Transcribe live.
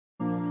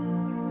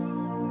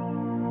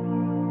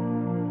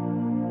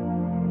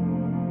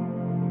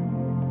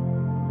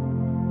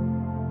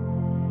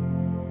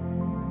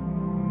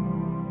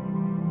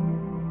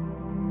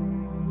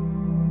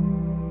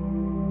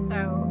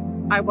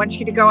I want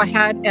you to go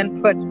ahead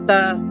and put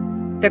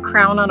the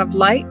crown on of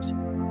light.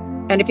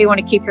 And if you want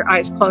to keep your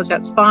eyes closed,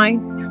 that's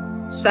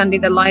fine. Sending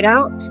the light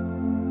out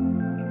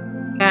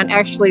and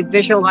actually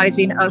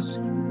visualizing us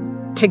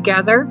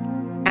together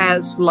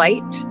as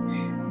light,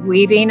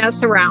 weaving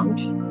us around.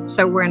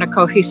 So we're in a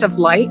cohesive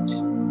light.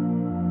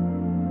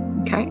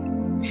 Okay.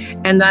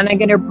 And then I'm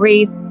going to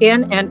breathe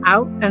in and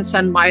out and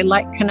send my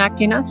light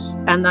connecting us.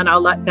 And then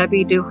I'll let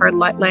Debbie do her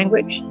light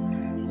language.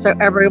 So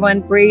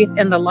everyone breathe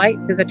in the light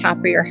through the top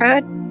of your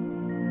head.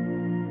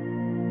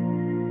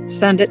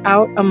 Send it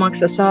out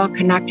amongst us all,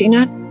 connecting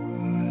it.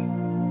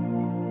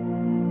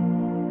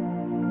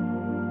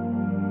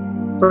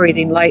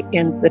 Breathing light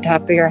in the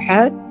top of your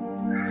head.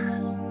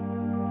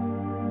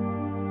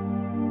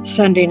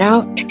 Sending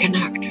out to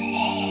connect.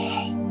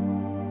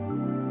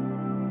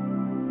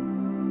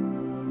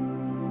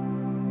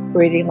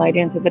 Breathing light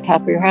into the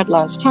top of your head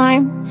last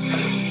time.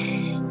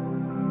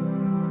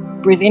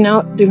 Breathing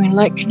out, doing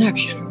light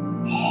connection.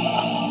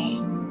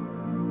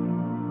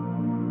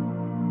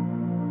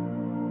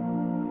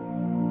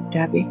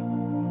 Debbie.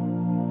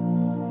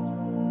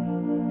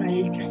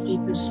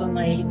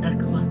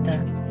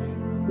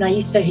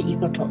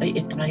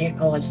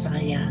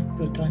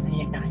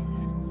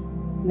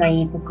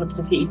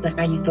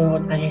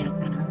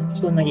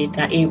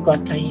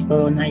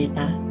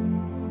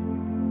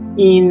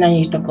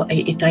 Nai toko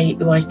ai itai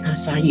uaita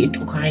sa i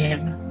tukaya.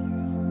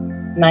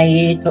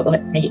 Nai to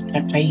ai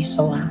takai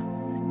soa.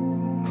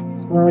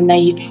 So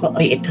nai toko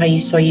ai itai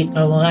so I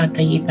tawa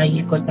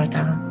itai ko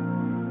tata.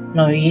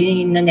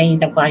 Noi nanai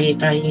toko ai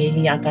itai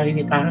yata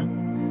ita.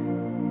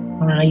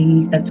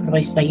 Ai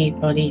tatoi sai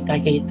tori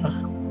takita.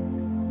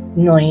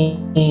 Noi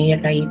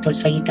kai to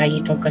sai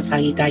tai to ka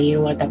sai tai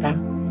watata.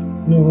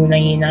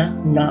 Nunai na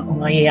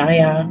oai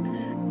aya.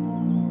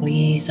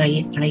 Oi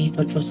sai tai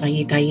to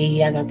sai tai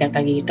ya ta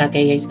tai ta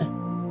te ya.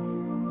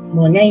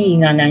 Monei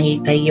na nai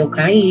tai yo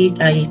kai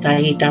tai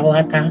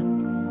tawata.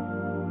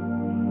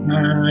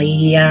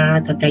 Mai ya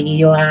ta tai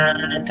yo a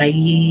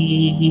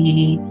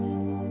tai.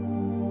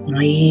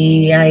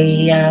 Mai ya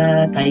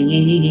tai.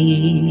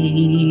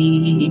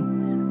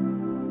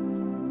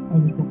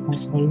 Oi to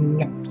sai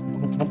ya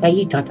ta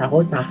tai ta ta.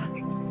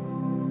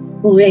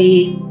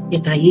 Oi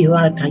tai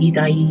wa tai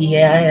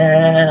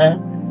ya.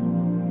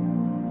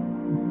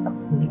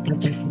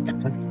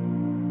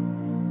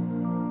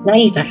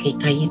 Nai ita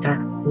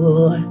o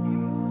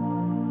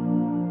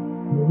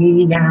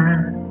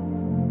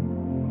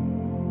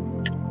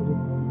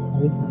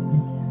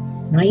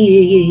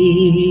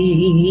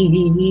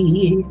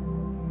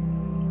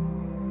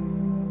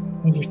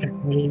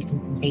ya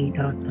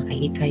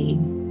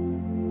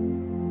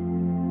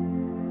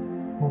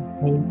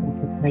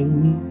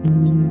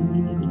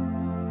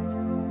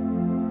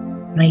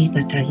nai ita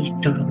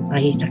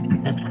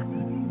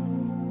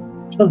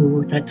so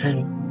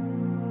tatai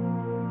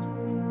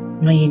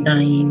mai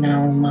nai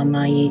now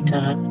mama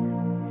ita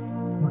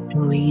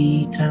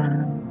otoita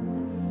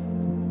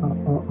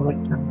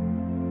ota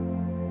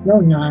no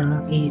na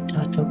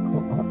ita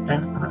toko ota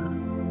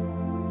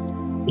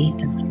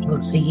ita to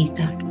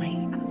ita mai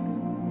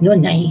no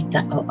na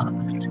ita o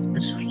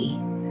so I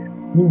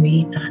no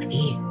ita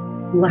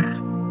wa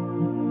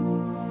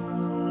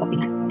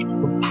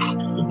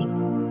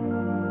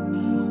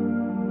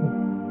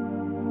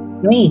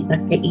no ita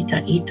ke ita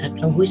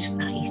to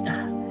wista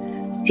ita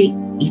si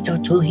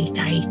ito to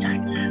ita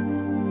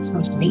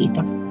so ita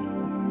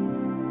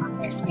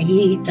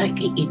ita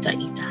ke ita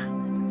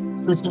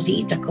so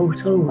ita ko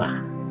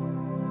soa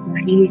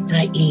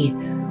ita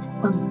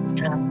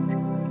ota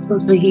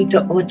so ita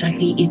ota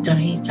ita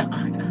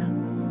ana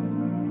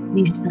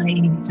isa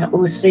ita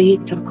o se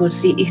ita ko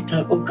si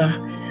ita oka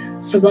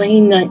so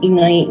baina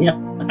ingai na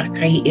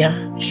akai ya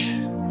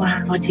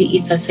wa wati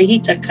isa se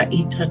ita ka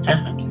ita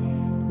ta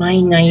mai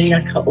nai na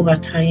ka o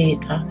ta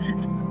ita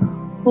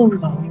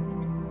Uwa,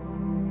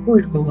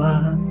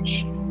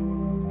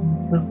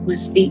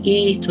 was the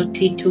ito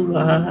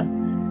titua,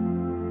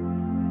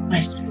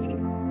 was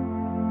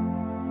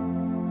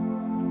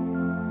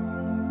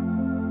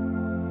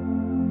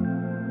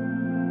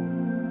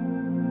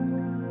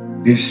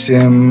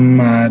Dishem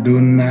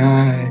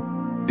Adonai,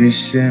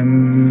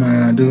 Dishem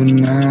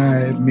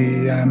Adonai,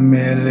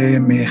 Biamele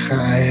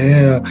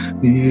Michael,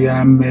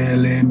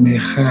 Biamele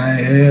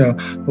Michael,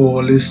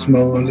 Holy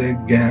Smoly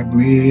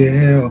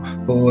Gabriel,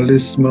 Holy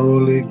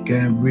Smoly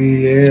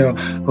Gabriel,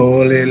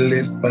 Holy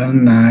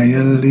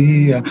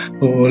Lifanaialia,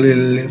 Holy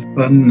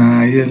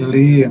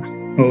Lifanaialia.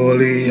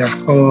 Holy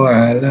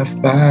Yahweh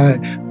Alafai,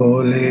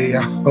 Holy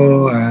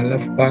Yahweh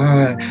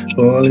Alafai,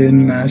 Holy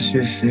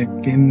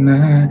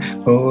Nashishikinai,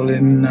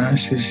 Holy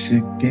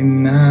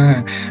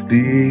Nashishikinai,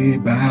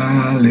 Liba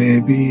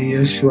Lebi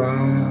Yeshua,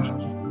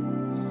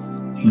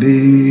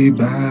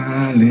 Liba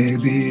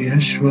Lebi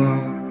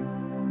Yeshua.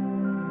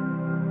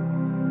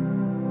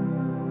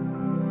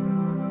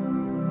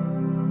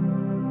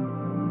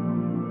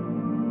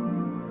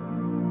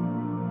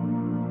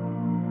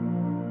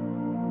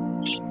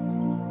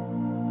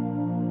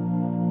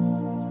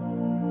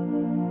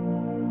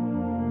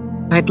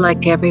 I'd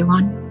like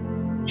everyone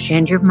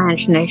in your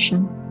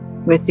imagination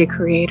with the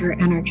Creator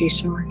energy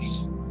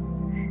source.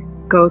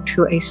 Go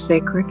to a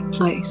sacred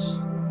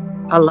place.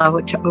 Allow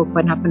it to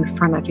open up in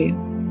front of you.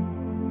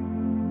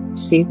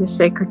 See the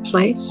sacred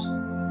place.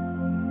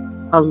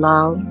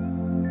 Allow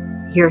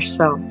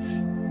yourself,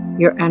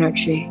 your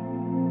energy,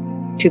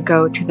 to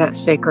go to that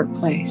sacred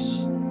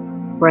place,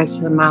 whether it's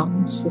the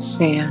mountains, the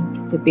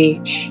sand, the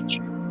beach,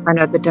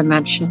 another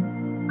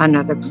dimension,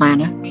 another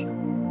planet.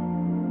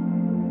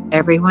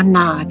 Everyone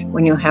nod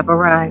when you have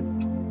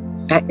arrived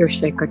at your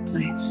sacred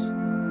place.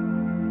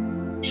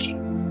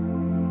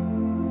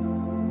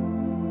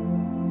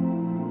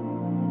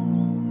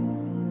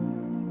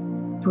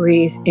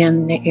 Breathe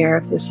in the air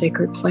of the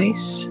sacred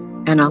place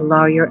and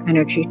allow your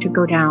energy to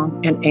go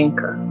down and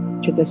anchor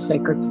to the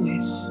sacred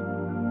place.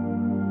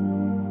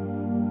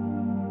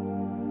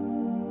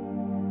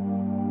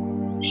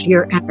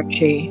 Your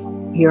energy,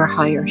 your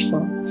higher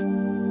self,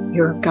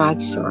 your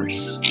God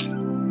source,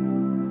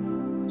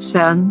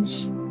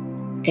 sends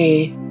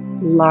a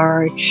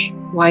large,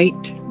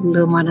 white,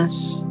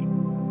 luminous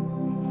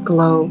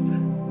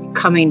globe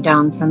coming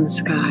down from the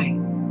sky.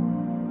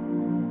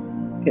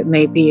 It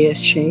may be a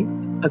shape,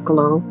 a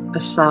globe, a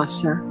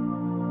saucer,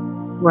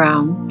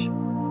 round,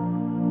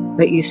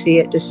 but you see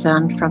it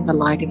descend from the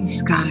light of the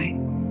sky.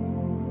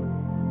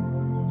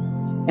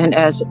 And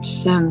as it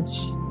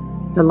descends,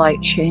 the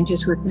light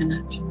changes within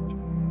it.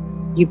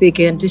 You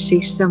begin to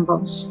see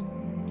symbols,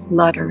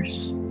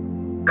 letters,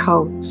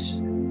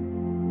 codes.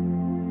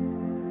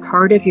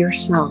 Part of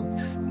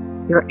yourself,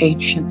 your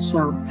ancient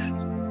self,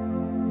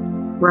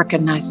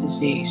 recognizes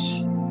these.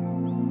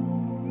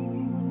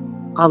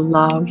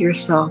 Allow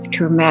yourself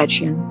to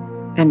imagine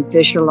and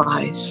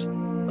visualize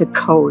the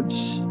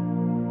codes,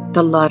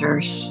 the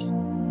letters,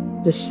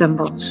 the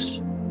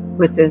symbols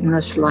within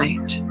this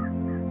light.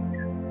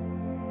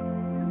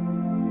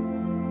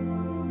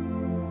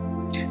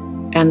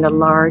 And the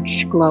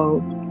large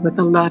globe with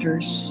the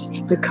letters,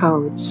 the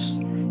codes,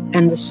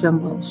 and the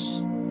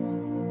symbols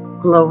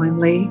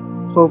glowingly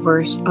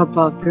hovers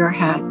above your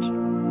head,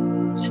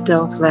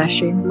 still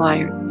flashing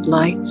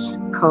lights,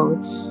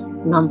 codes,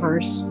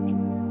 numbers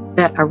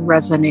that are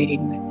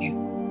resonating with you.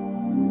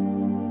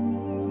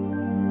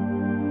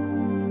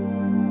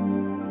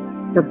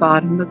 The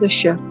bottom of the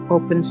ship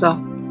opens up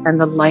and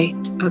the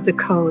light of the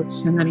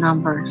codes and the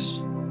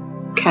numbers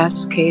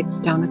cascades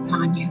down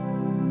upon you.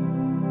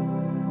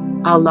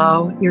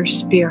 Allow your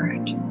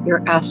spirit,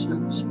 your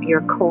essence,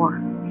 your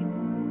core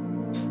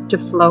to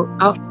float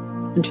up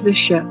into the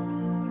ship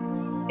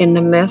in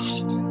the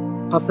midst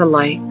of the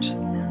light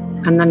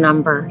and the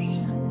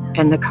numbers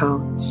and the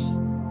codes.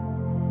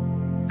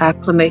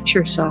 Acclimate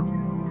yourself.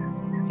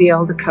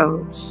 Feel the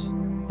codes,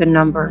 the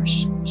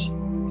numbers.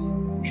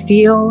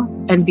 Feel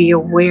and be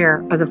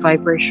aware of the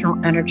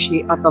vibrational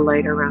energy of the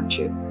light around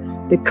you.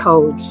 The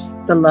codes,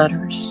 the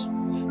letters.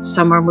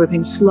 Some are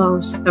moving slow,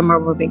 some are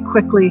moving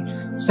quickly,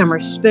 some are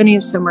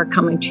spinning, some are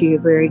coming to you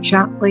very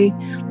gently.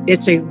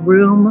 It's a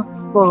room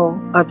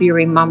full of your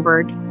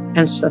remembered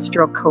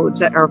ancestral codes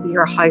that are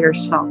your higher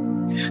self,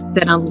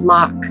 that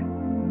unlock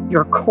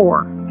your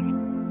core,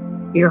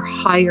 your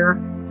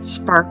higher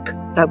spark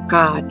of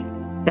God,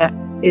 that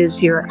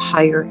is your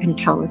higher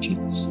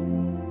intelligence.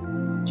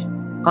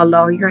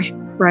 Allow your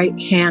right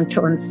hand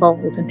to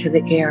unfold into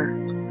the air,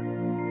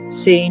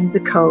 seeing the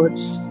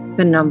codes,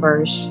 the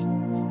numbers,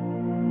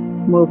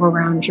 move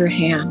around your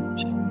hand.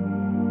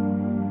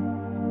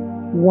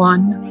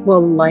 One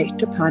will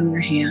light upon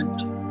your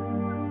hand.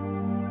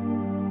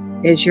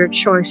 It is your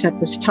choice at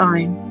this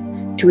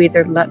time to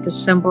either let the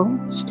symbol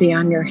stay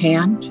on your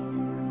hand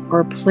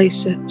or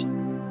place it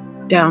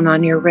down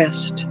on your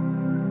wrist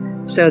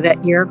so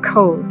that your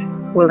code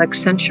will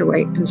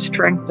accentuate and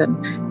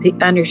strengthen the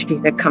energy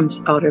that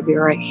comes out of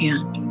your right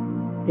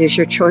hand. It is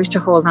your choice to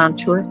hold on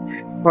to it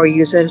or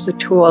use it as a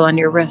tool on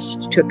your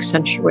wrist to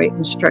accentuate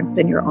and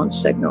strengthen your own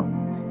signal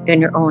and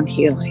your own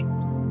healing.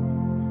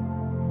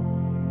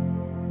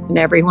 And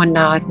everyone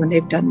nod when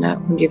they've done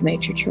that, when you've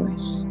made your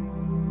choice.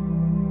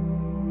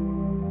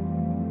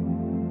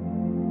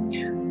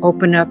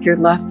 Open up your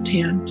left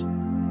hand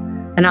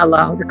and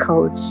allow the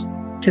codes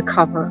to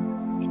cover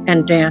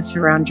and dance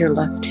around your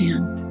left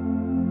hand.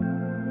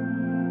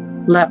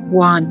 Let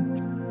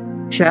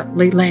one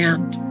gently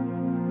land.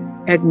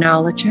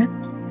 Acknowledge it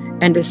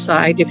and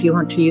decide if you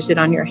want to use it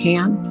on your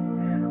hand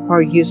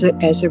or use it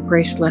as a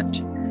bracelet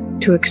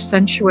to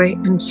accentuate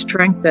and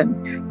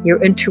strengthen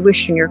your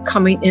intuition, your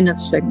coming in of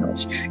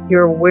signals,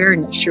 your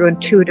awareness, your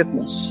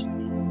intuitiveness.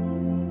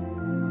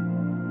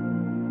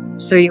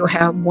 So you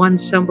have one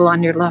symbol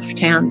on your left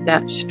hand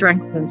that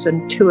strengthens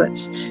and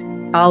intuits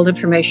all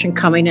information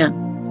coming in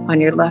on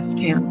your left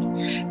hand.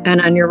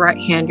 And on your right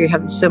hand, you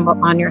have a symbol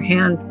on your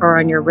hand or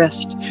on your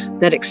wrist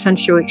that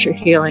accentuates your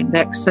healing,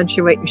 that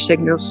accentuate your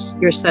signals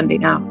you're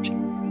sending out.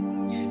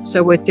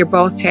 So with your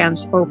both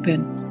hands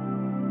open,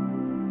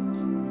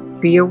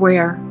 be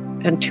aware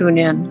and tune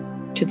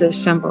in to the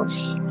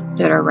symbols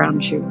that are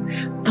around you.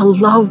 The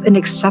love and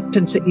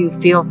acceptance that you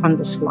feel from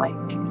this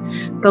light,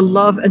 the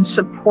love and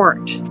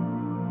support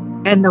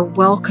and the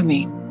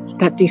welcoming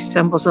that these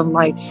symbols and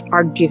lights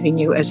are giving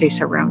you as they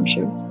surround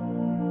you.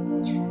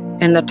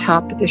 And the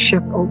top of the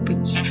ship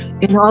opens,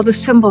 and all the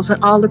symbols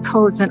and all the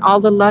codes and all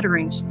the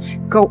letterings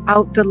go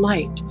out the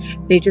light.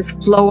 They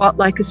just flow out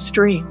like a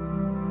stream.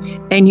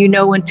 And you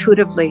know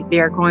intuitively they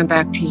are going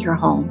back to your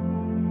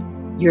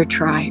home, your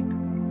tribe,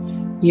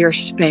 your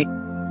space,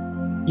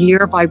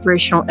 your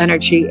vibrational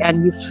energy,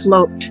 and you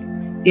float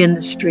in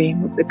the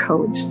stream of the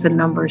codes, the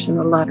numbers, and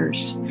the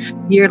letters.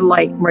 Your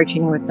light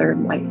merging with their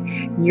light,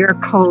 your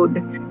code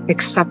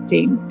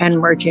accepting and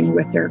merging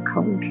with their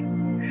code,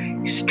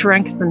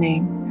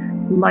 strengthening,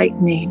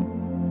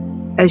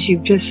 lightening as you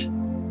just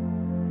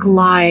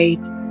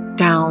glide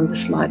down the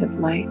slide of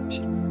light.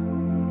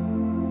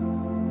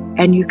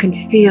 And you can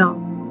feel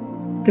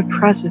the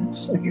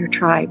presence of your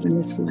tribe in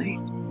this light.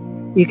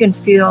 You can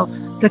feel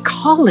the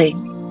calling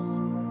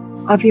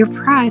of your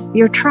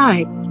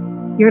tribe,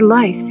 your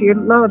life, your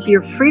love,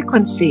 your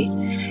frequency.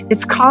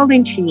 It's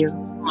calling to you.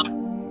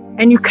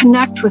 And you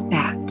connect with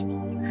that.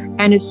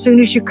 And as soon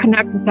as you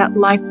connect with that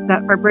life,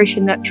 that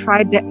vibration, that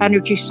tribe, that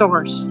energy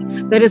source,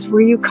 that is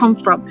where you come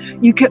from,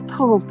 you get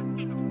pulled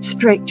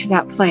straight to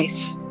that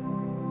place.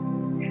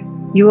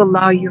 You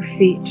allow your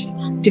feet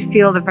to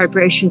feel the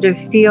vibration, to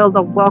feel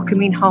the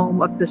welcoming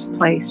home of this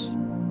place.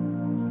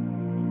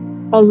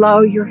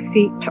 Allow your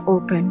feet to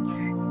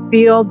open.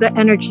 Feel the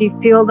energy,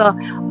 feel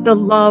the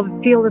love,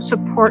 feel the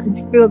support, and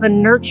feel the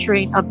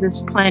nurturing of this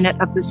planet,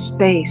 of this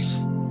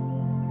space.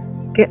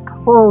 Get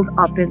pulled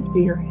up into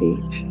your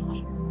feet.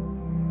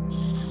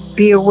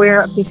 Be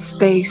aware of the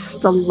space,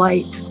 the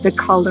light, the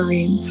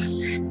colorings,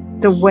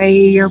 the way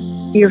your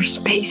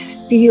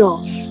space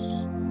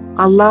feels.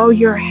 Allow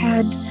your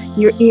head,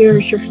 your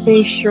ears, your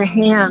face, your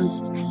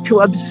hands to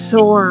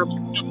absorb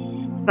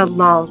the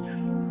love,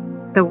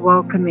 the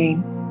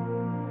welcoming,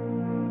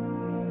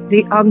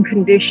 the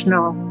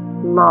unconditional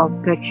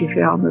love that you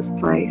feel in this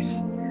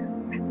place.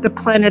 The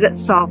planet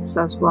itself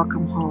says,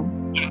 welcome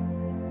home.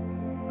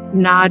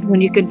 Nod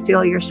when you can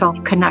feel yourself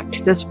connect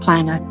to this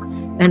planet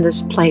and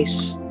this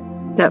place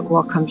that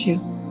welcomes you.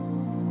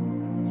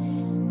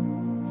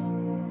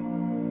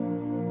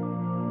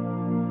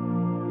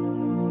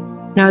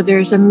 Now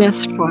there's a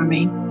mist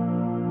forming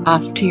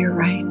off to your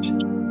right,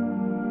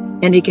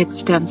 and it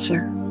gets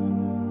denser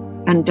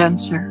and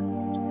denser.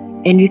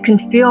 And you can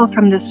feel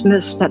from this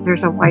mist that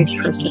there's a wise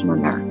person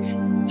in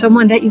there,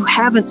 someone that you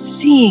haven't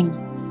seen,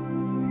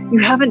 you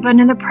haven't been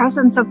in the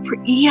presence of for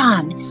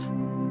eons.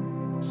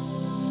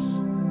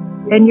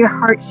 And your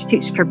heart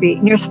starts to beat,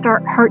 and your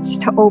hearts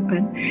to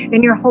open,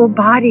 and your whole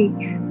body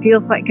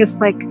feels like it's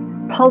like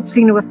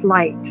pulsing with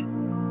light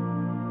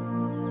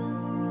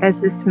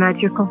as this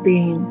magical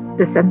being,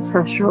 this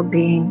ancestral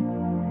being,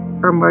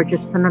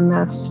 emerges from the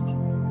mist,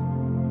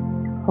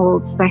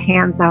 holds the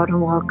hands out in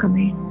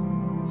welcoming.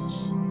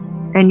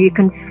 And you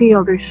can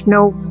feel there's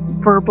no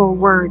verbal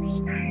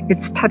words.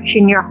 It's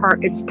touching your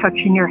heart, it's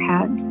touching your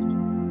head.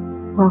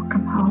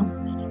 Welcome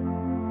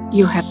home.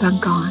 You have been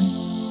gone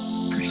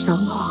for so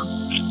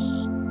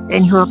long,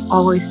 and you have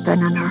always been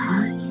in our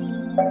heart.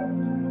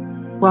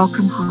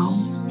 Welcome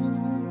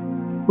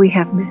home. We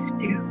have missed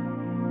you.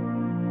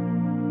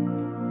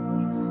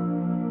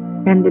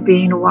 And the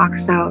being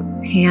walks out,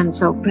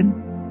 hands open,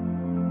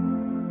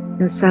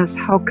 and says,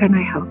 how can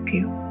I help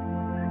you?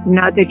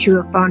 Now that you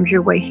have found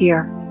your way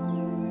here,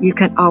 you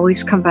can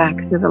always come back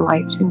to the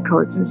lights and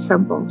codes and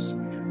symbols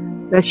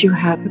that you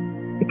have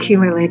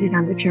accumulated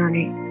on the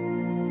journey.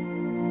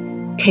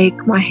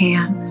 Take my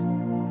hand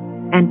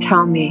and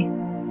tell me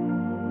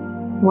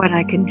what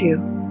I can do,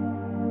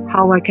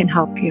 how I can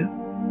help you,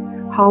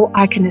 how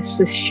I can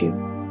assist you.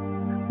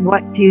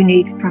 What do you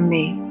need from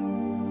me?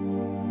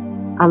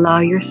 Allow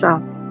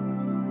yourself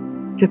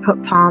to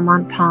put palm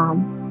on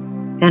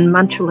palm and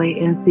mentally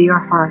into your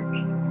heart,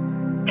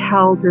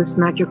 tell this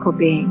magical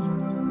being,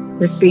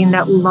 this being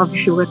that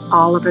loves you with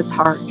all of its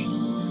heart,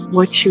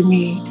 what you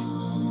need,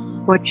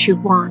 what you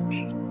want,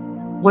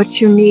 what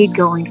you need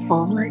going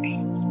forward.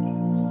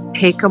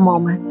 Take a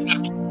moment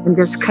and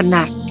just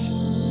connect,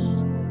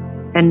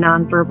 and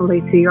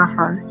non-verbally through your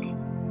heart,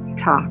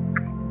 talk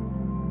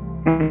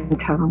and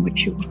tell them what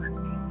you want.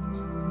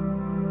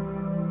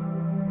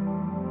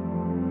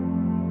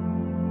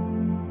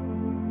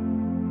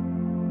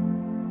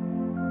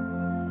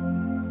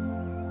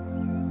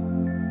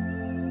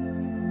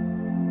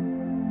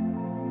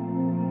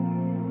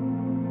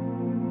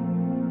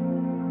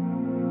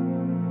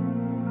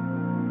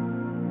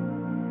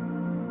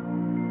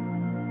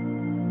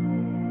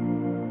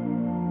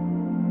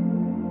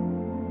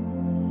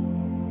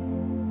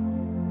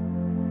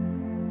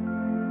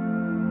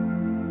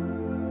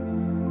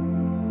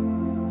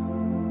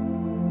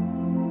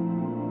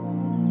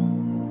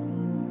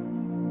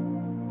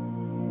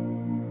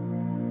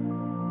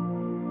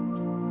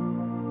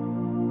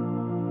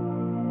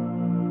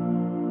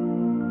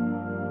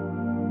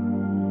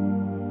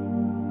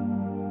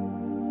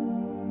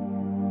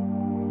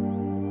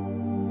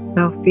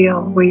 Now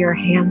feel where your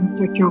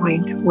hands are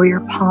joined, where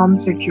your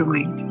palms are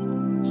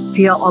joined.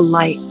 Feel a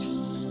light,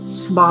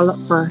 small at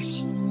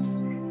first,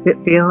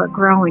 But feel it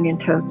growing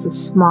into a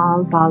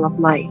small ball of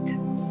light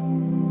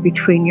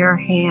between your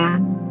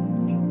hand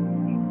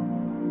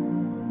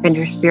and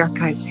your spirit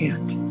guide's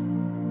hand,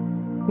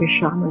 your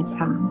shaman's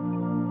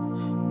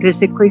hand.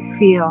 Physically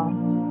feel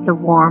the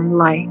warm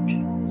light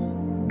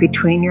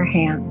between your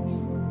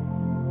hands.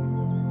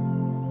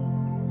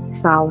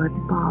 Solid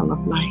ball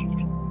of light.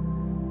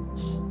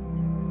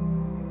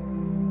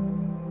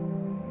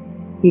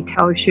 He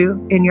tells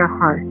you in your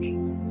heart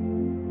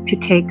to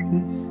take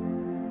this,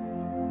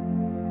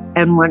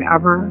 and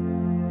whenever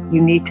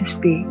you need to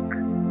speak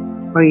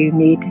or you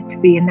need to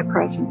be in the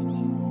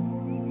presence,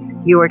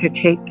 you are to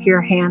take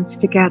your hands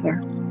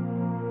together.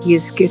 He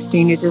is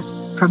gifting you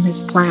this from his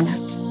planet.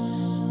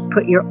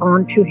 Put your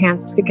own two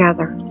hands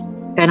together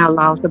and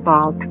allow the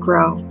ball to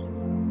grow.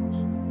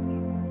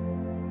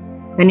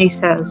 And he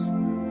says,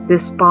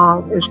 this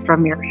ball is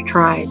from your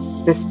tribe.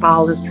 This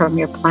ball is from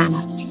your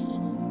planet.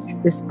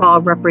 This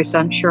ball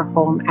represents your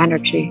home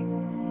energy.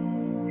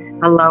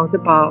 Allow the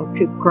ball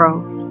to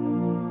grow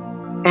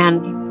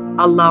and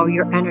allow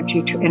your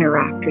energy to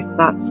interact, your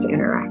thoughts to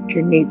interact,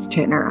 your needs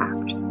to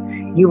interact.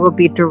 You will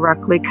be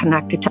directly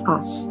connected to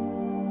us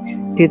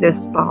through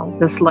this ball,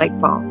 this light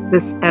ball,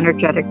 this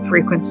energetic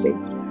frequency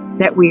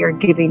that we are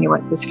giving you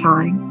at this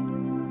time.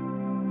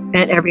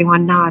 And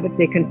everyone nod if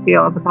they can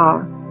feel the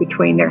ball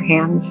between their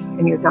hands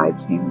and your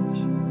guide's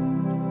hands.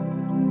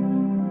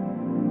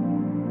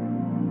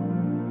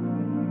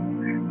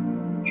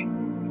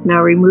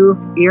 Now remove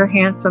your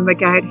hands from the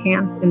guide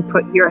hands and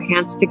put your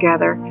hands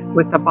together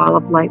with the ball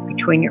of light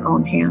between your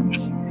own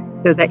hands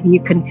so that you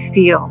can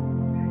feel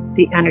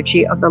the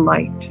energy of the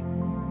light.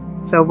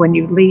 So when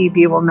you leave,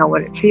 you will know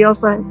what it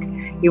feels like.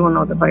 You will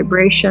know the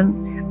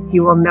vibration.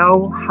 You will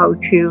know how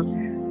to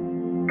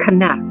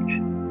connect.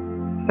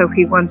 So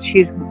he wants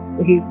you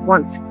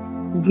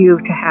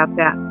to have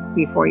that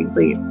before you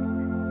leave.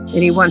 And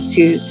he wants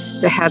you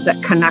to have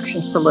that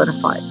connection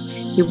solidified.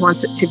 He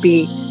wants it to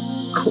be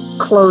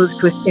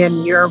closed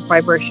within your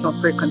vibrational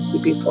frequency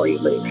before you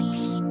leave.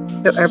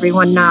 So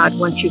everyone nod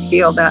once you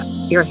feel that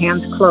your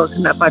hands close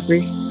in that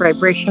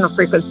vibrational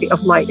frequency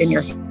of light in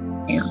your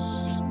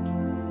hands.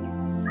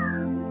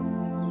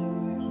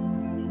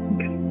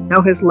 Okay.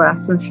 Now his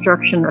last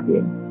instruction of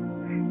you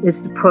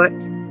is to put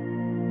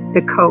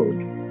the code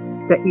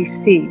that you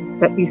see,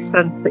 that you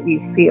sense, that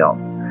you feel,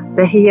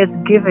 that he has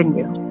given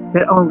you,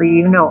 that only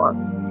you know of,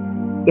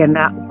 in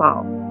that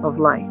ball of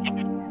light.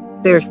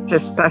 There's a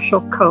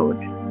special code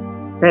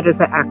that is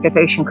an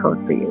activation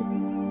code for you,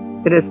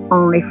 that is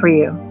only for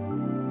you.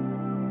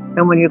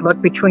 And when you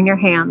look between your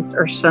hands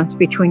or sense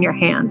between your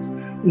hands,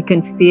 you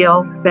can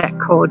feel that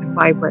code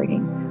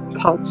vibrating,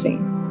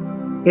 pulsing.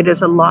 It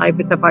is alive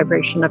with the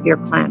vibration of your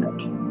planet.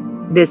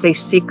 It is a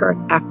secret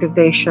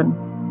activation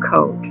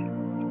code.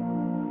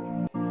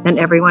 And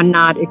everyone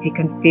nod if you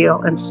can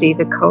feel and see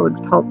the code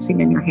pulsing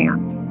in your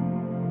hand.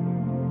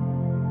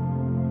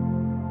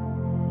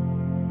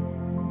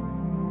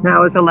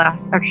 Now as a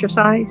last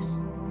exercise,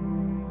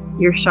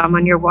 your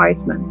shaman, your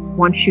wise man,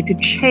 wants you to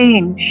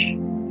change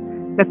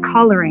the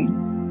coloring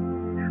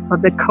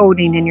of the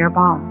coding in your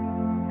ball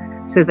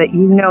so that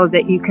you know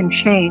that you can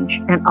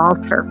change and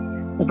alter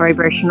the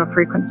vibrational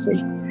frequency.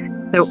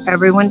 So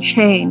everyone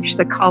change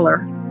the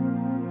color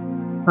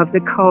of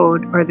the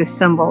code or the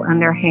symbol in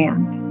their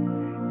hand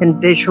and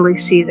visually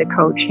see the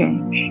code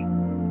change.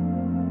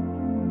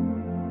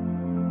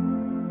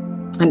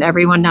 And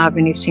everyone now,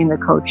 when you've seen the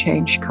code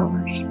change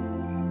colors.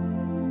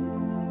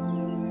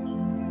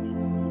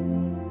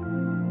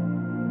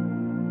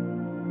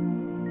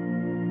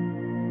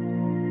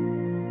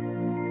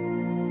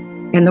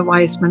 And the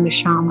wise man, the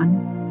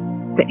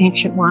shaman, the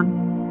ancient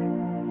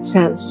one,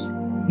 says,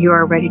 you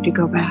are ready to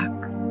go back.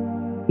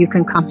 You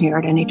can come here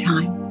at any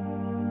time.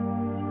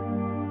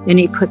 And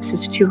he puts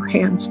his two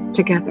hands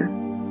together,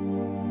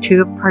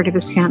 two part of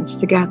his hands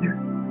together.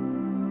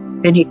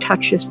 And he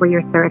touches where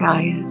your third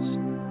eye is.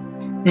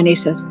 And he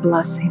says,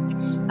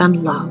 blessings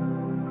and love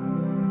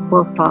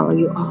will follow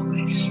you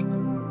always.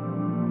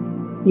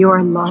 You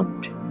are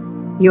loved.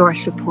 You are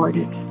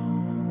supported.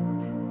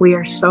 We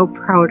are so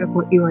proud of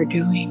what you are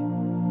doing.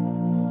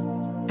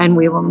 And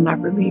we will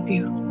never leave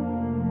you.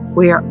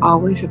 We are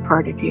always a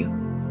part of you.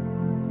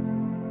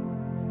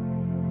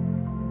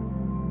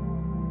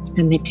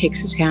 And he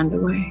takes his hand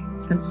away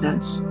and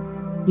says,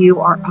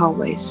 you are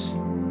always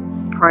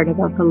part of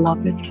a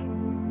beloved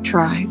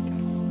tribe,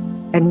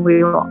 and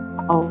we will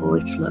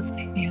always love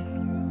you.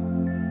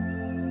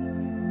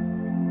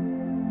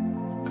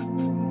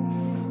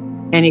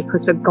 And he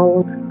puts a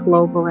gold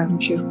globe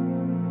around you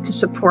to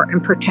support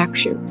and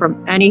protect you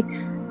from any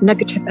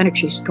negative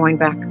energies going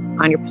back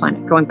on your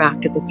planet, going back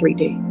to the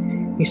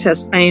 3D. He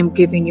says, I am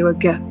giving you a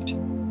gift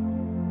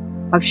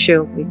of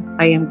shielding.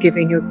 I am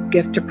giving you a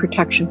gift of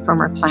protection from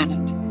our planet.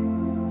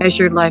 As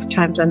your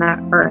lifetimes on that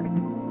earth,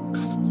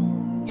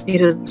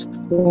 it is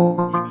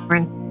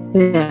worn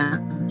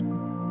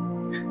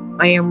thin.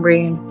 I am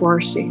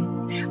reinforcing.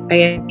 I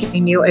am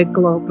giving you a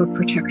globe of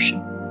protection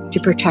to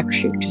protect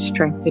you, to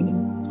strengthen you.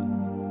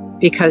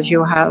 Because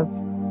you have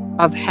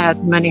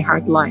had many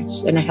hard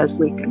lives and it has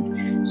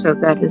weakened. So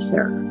that is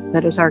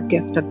our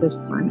gift of this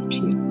planet to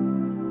you.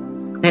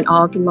 And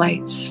all the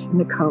lights and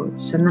the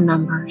codes and the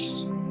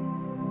numbers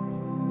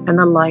and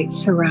the light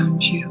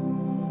surrounds you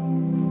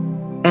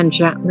and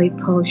gently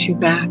pulls you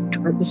back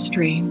toward the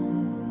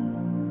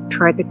stream,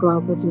 toward the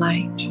globe of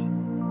light.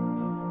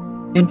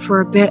 And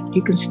for a bit,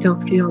 you can still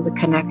feel the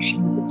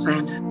connection with the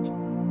planet,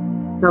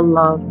 the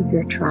love of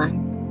your tribe,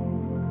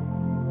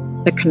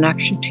 the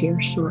connection to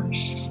your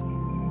source.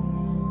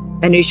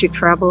 And as you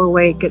travel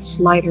away, it gets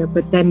lighter,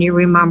 but then you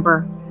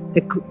remember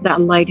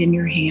that light in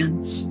your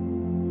hands.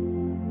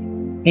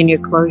 And you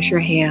close your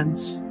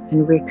hands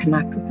and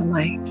reconnect with the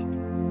light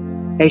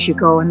as you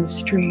go in the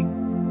stream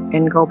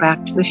and go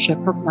back to the ship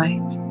of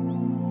light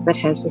that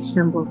has the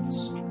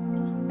symbols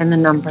and the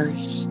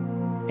numbers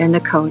and the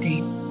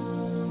coding.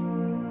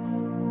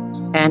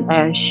 And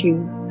as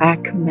you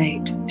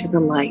acclimate to the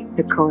light,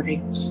 the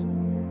codings,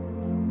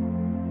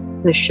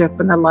 the ship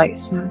and the light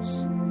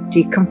says,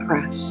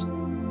 decompress.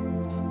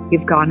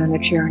 You've gone on a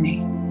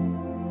journey.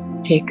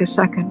 Take a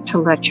second to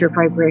let your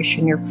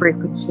vibration, your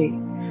frequency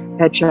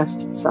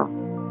adjust itself,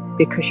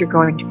 because you're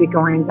going to be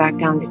going back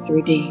down to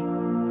 3D.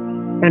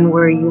 And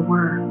where you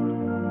were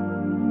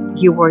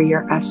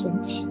your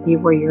essence, you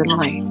were your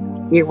light,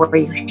 you were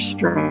your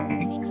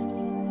strength.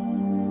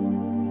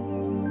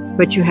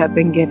 But you have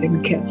been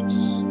given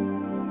gifts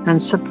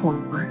and support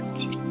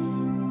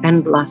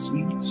and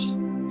blessings.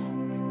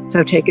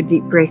 So take a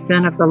deep breath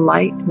in of the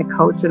light and the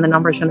codes and the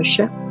numbers in the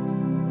ship.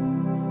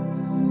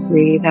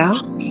 Breathe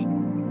out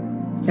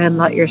and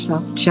let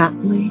yourself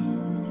gently,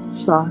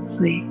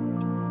 softly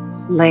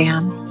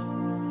land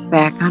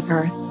back on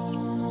Earth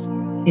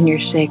in your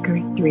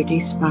sacred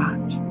 3D spot.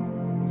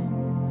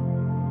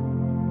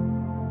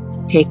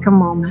 Take a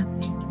moment.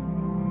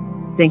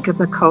 Think of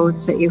the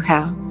codes that you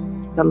have,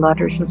 the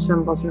letters and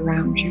symbols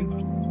around you,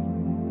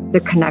 the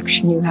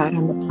connection you had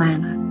on the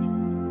planet.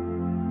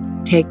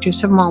 Take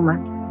just a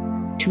moment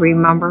to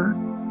remember,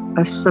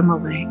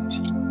 assimilate,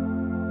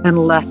 and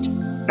let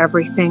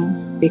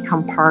everything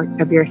become part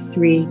of your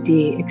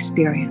 3D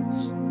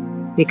experience.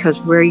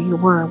 Because where you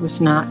were was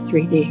not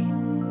 3D.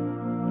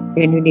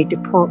 And you need to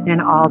pull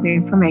in all the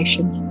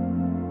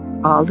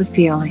information, all the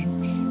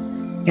feelings,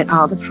 and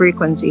all the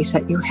frequencies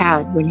that you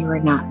had when you were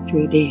not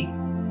 3D.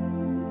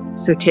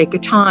 So take a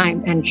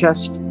time and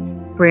just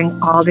bring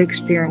all the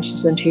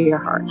experiences into your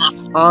heart,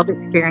 all the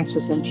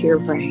experiences into your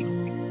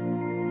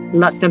brain.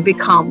 Let them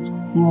become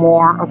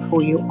more of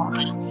who you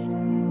are.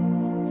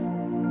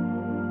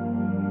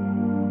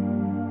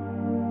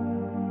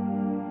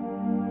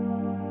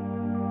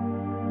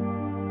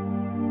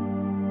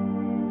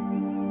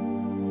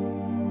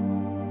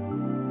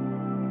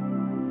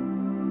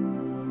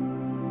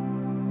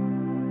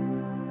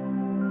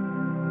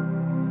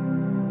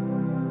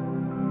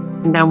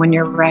 And then when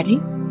you're ready,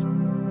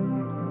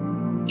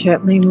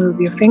 gently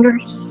move your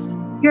fingers,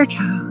 your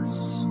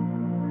toes.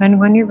 And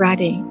when you're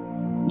ready,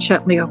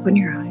 gently open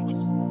your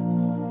eyes.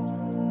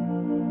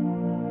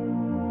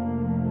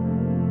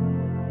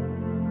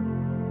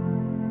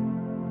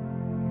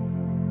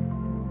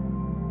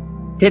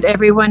 Did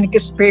everyone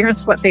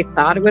experience what they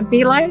thought it would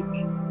be like?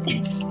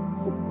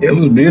 It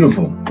was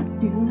beautiful.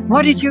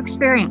 What did you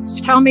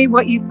experience? Tell me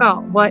what you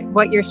felt,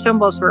 what your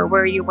symbols were,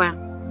 where you went.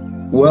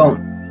 Well,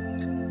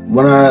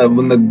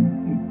 when the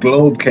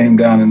globe came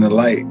down in the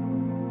light,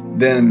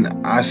 then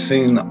I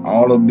seen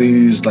all of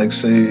these, it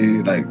was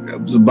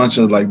a bunch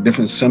of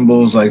different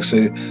symbols.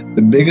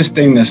 The biggest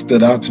thing that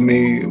stood out to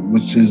me,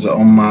 which is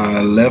on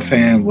my left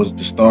hand, was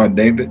the Star of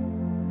David,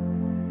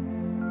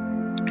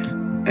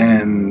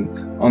 and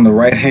on the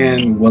right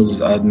hand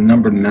was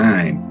number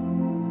 9.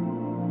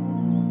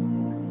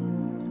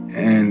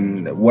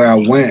 And where I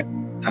went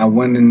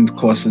in, of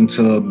course,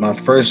 into my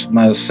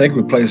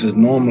sacred place is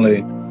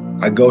normally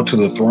I go to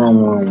the throne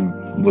room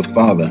with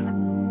Father.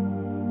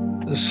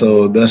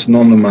 So that's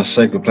normally my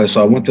sacred place.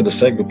 So I went to the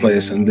sacred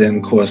place, and then,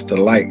 of course, the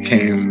light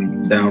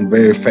came down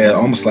very fast,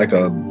 almost like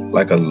a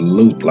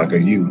loop, like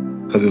a U,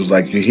 because it was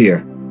like, you're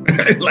here,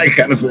 like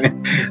kind of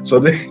thing. So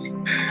then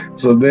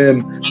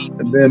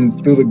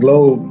through the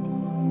globe,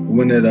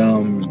 when it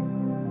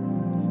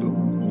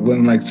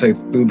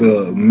through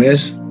the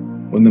mist,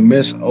 when the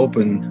mist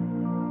opened,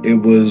 it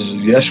was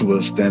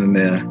Yeshua standing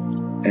there,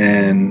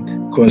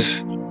 and of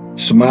course,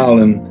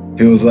 smiling.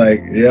 He was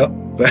like, yep.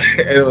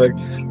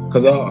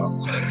 Because I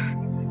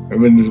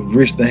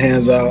reached the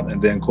hands out,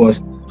 and then, of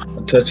course,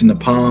 touching the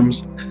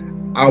palms.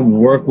 I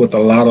work with a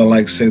lot of,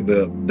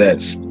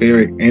 that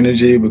spirit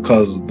energy,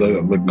 because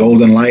the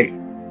golden light,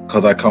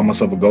 because I call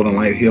myself a golden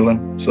light healer.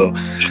 So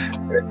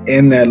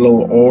in that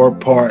little orb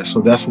part, so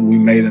that's what we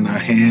made in our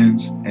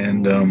hands,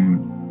 and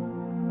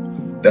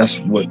that's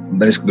what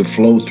basically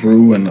flowed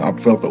through, and I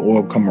felt the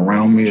orb come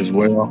around me as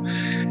well,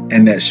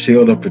 and that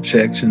shield of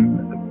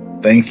protection.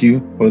 Thank you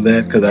for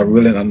that, because I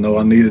know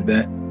I needed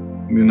that,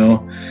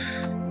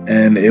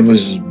 and it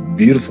was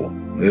beautiful.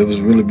 It was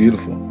really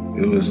beautiful.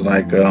 It was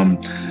like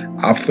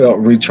I felt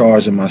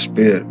recharged in my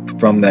spirit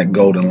from that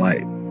golden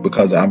light,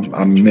 because I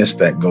missed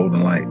that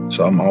golden light.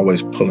 So I'm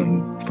always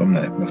pulling from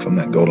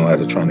that golden light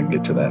or trying to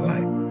get to that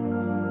light.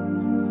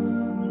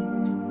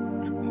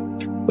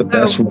 But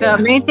that's So what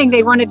the main thing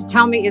they wanted to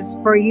tell me is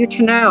for you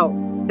to know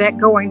that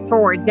going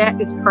forward,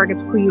 that is part of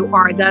who you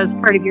are. That is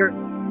part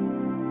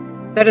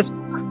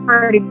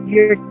of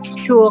your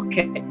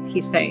toolkit,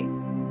 he's saying.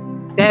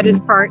 That is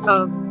part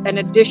of an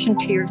addition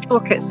to your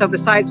toolkit. So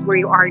besides where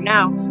you are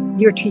now,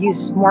 you're to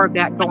use more of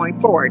that going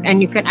forward.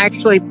 And you can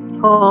actually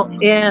pull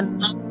in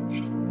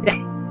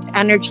the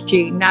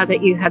energy now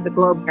that you have the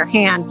globe in your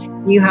hand.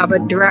 You have a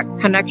direct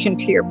connection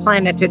to your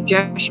planet, to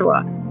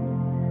Jeshua,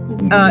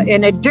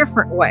 in a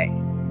different way,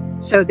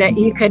 so that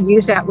you can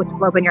use that with the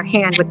globe in your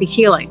hand with the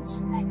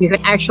healings. You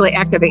can actually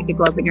activate the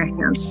globe in your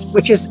hands,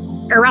 which is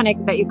ironic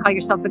that you call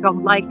yourself the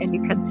golden light and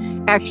you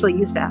can actually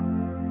use that.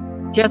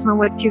 Jasmine,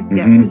 what do you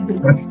get?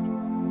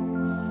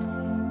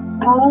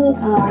 I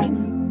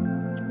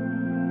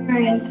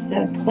experienced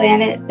a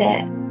planet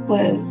that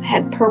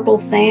had purple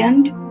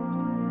sand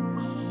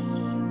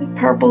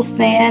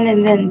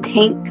and then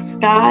pink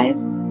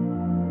skies.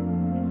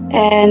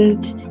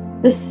 And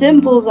the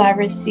symbols I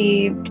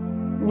received,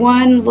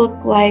 one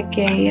looked like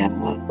a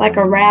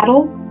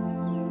rattle.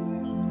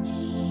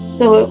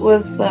 So it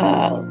was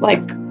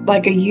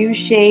like a U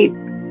shape,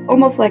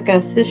 almost like a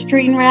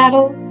cistrine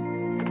rattle,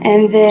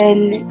 and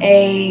then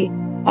a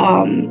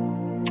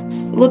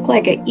looked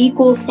like an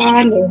equal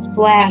sign with a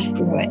slash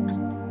through it.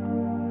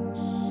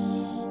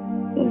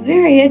 It was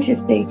very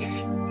interesting.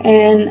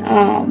 And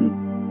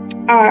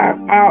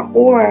our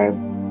orb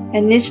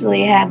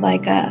initially had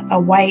like a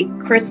white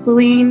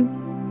crystalline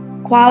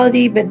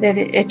quality, but then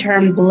it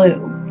turned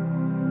blue.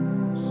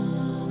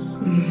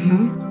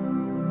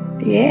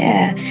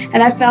 Yeah,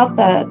 and I felt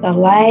the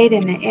light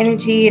and the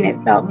energy, and it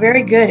felt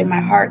very good in my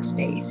heart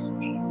space,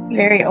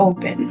 very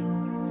open.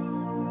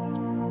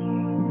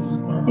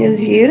 It was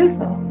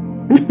beautiful.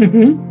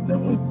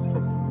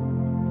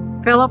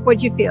 Philip,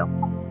 what'd you feel?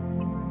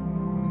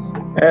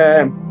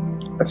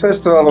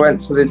 First of all, I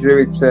went to the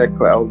Druid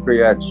Circle at Old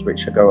Edge,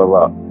 which I go a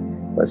lot.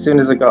 But as soon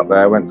as I got there,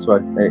 I went to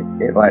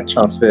it like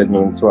transferred me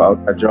into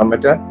a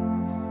dromedary,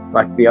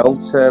 like the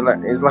altar.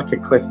 It's like a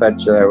cliff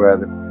edge there where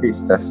the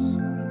priestess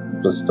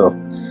does stuff.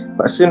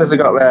 But as soon as I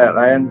got there,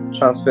 I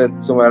transferred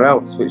somewhere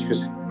else, which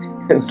was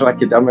it was like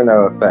a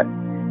domino effect.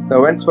 So I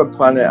went to a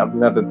planet I've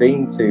never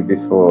been to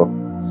before,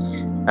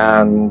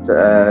 and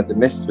the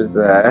mist was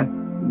there.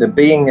 The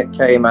being that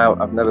came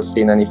out, I've never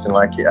seen anything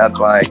like it. It had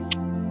like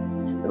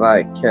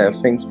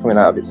things coming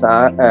out of its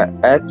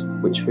head,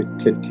 which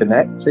could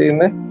connect to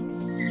me.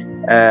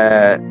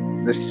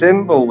 The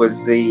symbol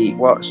was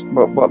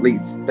what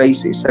these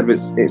basically said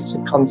was it's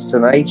a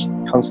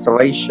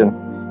constellation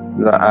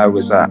that I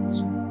was at.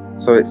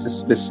 So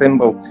it's the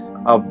symbol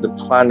of the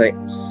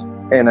planet's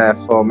inner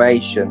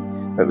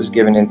formation that was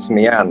given into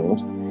my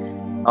hand.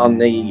 On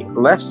the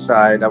left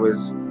side, I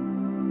was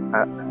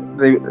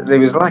there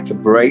was like a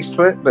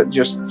bracelet, but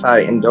just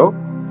tightened up.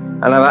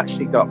 And I've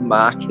actually got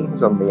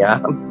markings on my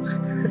arm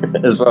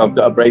as well. I've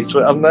got a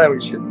bracelet on there,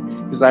 which is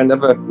because I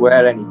never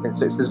wear anything.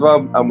 So it's as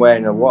well I'm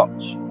wearing a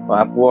watch. But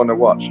I've worn a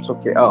watch,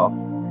 took it off,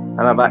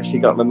 and I've actually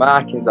got the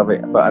markings of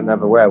it, but I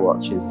never wear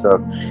watches. So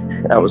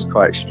that was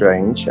quite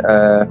strange.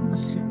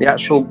 The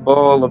actual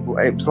ball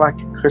it was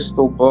like a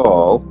crystal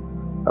ball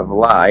of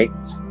light,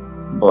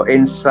 but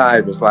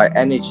inside was like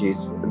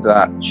energies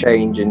that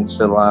change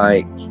into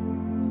like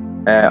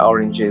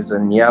oranges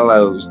and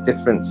yellows,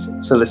 different.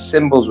 So the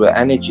symbols were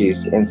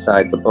energies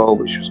inside the ball,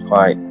 which was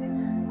quite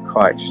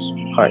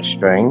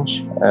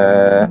strange.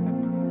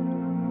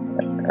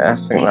 I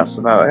think that's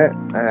about it.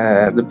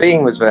 The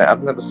being was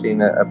I've never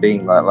seen a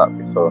being like that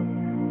before.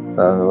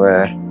 So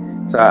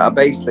I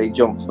basically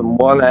jumped from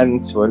one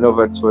end to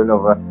another.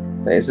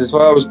 So it's as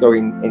well I was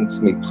going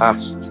into me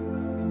past,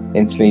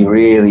 into me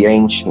really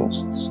ancient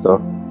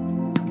stuff.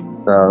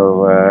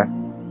 So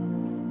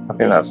I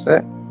think that's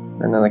it.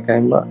 And then I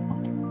came back.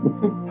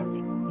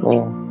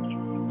 Yeah.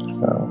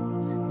 So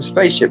the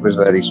spaceship was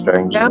very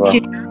strange as well.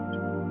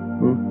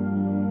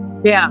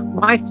 Yeah,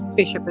 my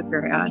spaceship was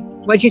very odd.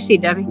 What'd you see,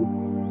 Debbie?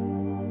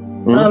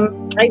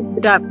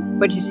 Deb,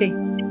 what'd you see?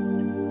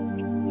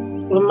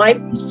 Well, my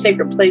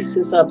sacred place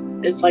is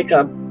like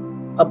a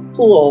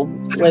pool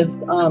with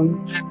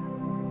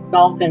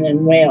dolphin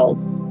and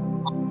whales,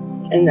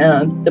 and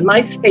my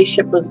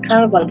spaceship was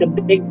kind of like a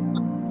big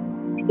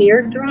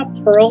teardrop,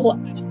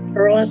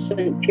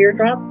 pearlescent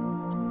teardrop,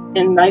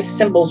 and my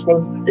symbols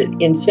was the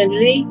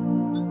infinity.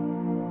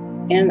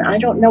 And I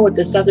don't know what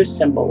this other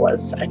symbol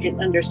was. I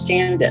didn't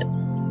understand it.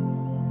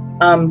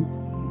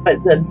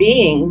 But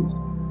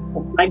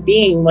my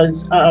being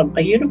was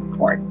a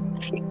unicorn.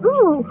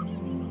 Ooh.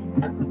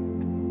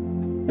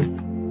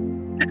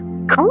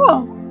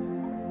 Cool.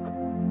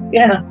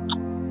 Yeah.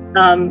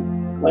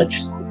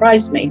 Which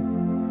surprised me.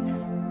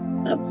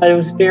 But it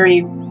was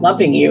very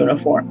loving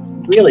unicorn,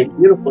 really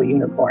beautiful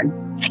unicorn.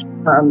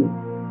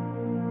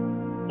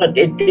 But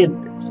it did,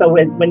 so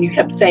when you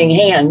kept saying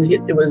hand,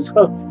 it was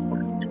hoof.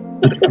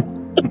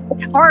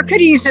 Or it could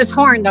have used its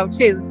horn though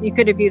too. You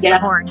could have used the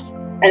horn.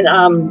 And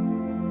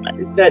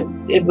that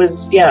it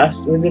was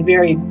a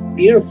very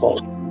beautiful,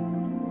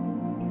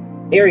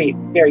 very,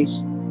 very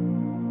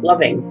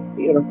loving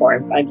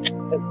unicorn.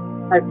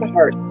 heart to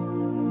heart.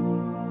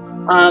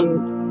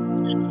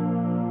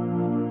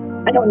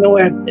 I don't know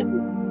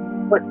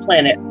what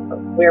planet,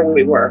 where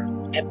we were.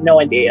 I have no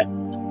idea.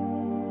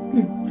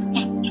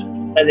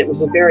 But it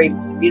was a very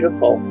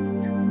beautiful.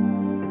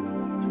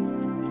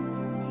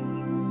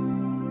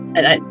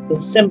 And the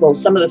symbols,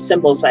 some of the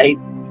symbols I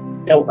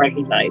don't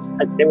recognize.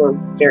 They were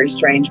very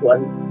strange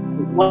ones.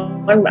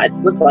 One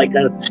looked like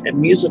a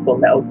musical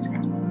note,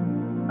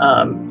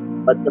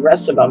 but the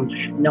rest of them, I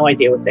have no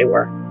idea what they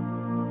were.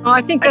 Well,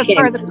 I think that's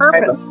part of the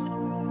purpose.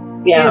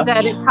 Yeah. Is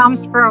that it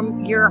comes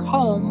from your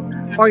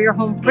home or your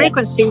home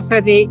frequency. Yeah.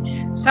 So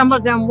some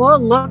of them will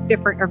look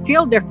different or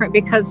feel different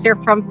because they're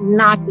from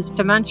not this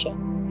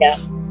dimension. Yeah.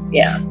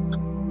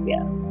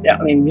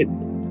 I mean, the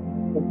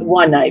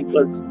one I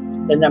was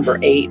the number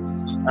 8.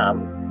 I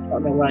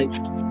don't know why.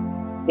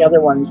 The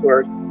other ones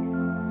were,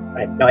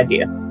 I have no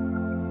idea.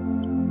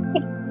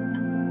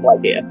 No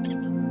idea.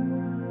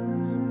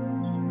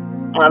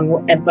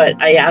 But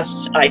I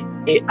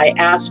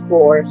asked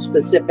for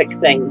specific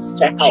things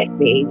to help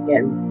me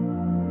in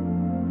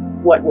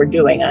what we're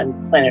doing on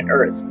planet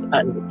Earth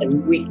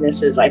and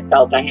weaknesses I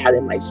felt I had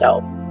in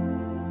myself.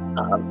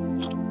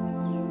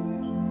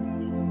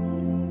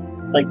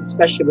 Like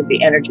especially with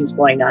the energies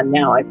going on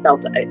now, I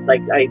felt I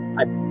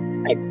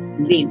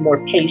need more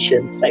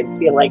patience. I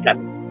feel like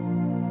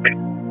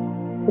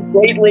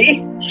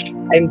lately,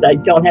 I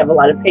don't have a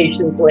lot of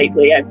patience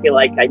lately. I feel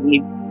like I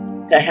need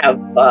to have.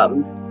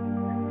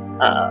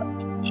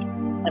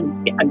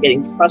 I'm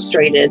getting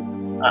frustrated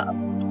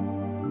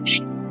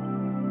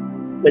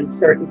with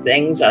certain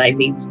things, and I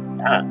need.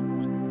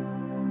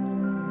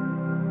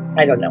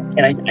 I don't know,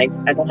 and I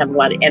don't have a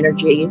lot of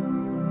energy.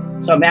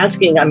 So I'm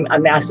asking. I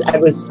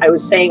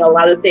was saying a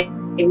lot of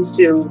things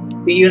to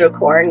the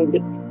unicorn.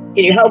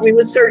 Can you help me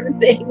with certain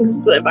things?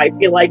 But I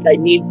feel like I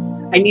need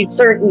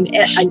certain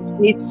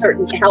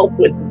help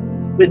with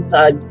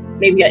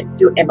maybe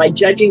am I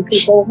judging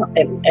people?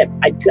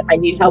 I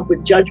need help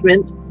with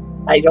judgment.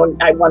 I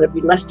want to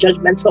be less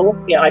judgmental.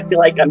 I feel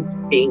like I'm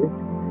being.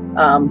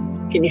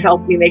 Can you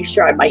help me make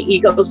sure my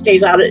ego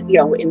stays out of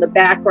in the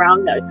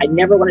background? I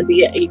never want to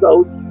be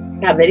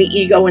have any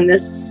ego in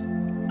this.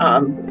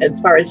 As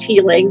far as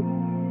healing,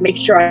 make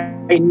sure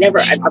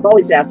I've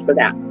always asked for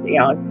that.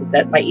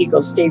 That my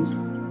ego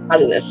stays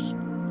out of this.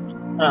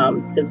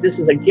 Because this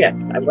is a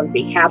gift. I want to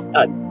be happy,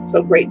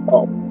 so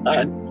grateful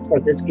for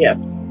this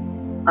gift.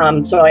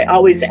 So I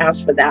always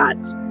ask for that.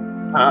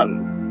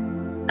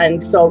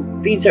 And so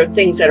these are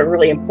things that are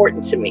really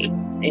important to me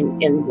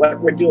in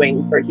what we're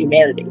doing for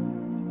humanity.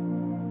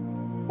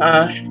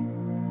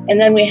 And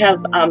then we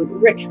have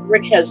Rick.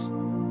 Rick has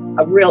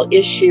a real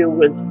issue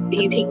with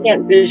he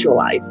can't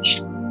visualize.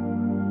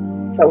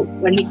 So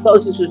when he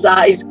closes his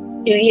eyes,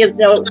 he has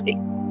no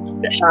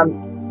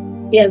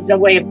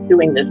way of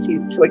doing this.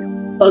 So he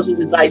closes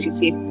his eyes, he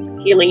sees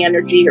healing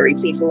energy or he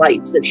sees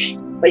lights,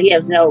 but he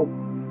has no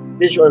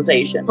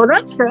visualization. Well,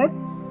 that's good.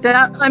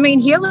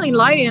 Healing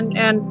light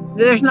and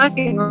there's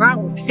nothing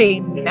wrong with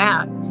seeing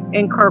that,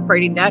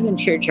 incorporating that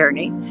into your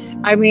journey.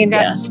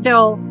 That's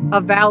still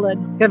a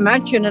valid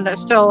dimension and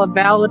it's still a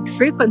valid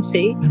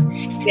frequency.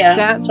 Yeah,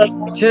 that's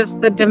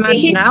just the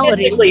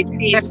dimensionality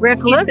that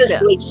Rick lives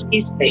in.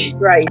 Sees things,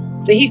 right?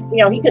 But he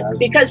can,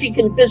 because he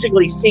can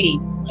physically see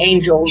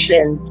angels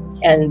and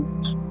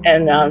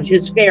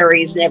his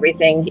fairies and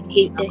everything.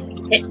 He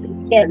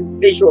can't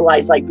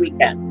visualize like we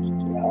can.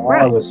 All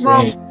I was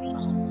seeing,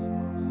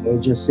 I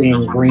was just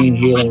seeing green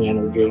healing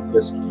energy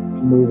just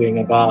moving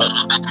about.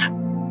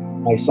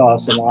 I saw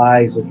some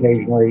eyes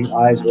occasionally.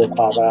 Eyes will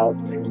pop out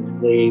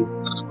and leave,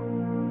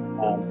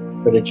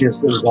 but it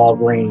was all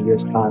green,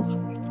 just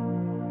constantly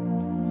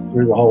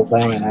through the whole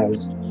thing. And I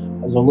was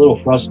a little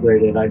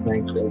frustrated, I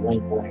think, at one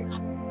point,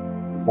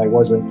 because I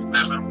wasn't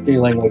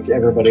feeling like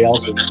everybody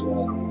else was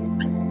feeling.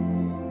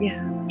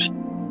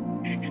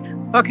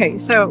 Yeah. Okay,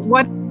 so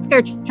what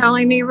they're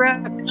telling me,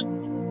 Rick,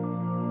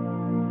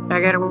 I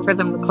got to work for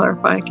them to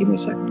clarify. Give me a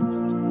second.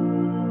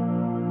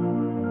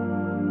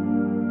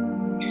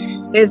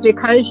 Is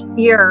because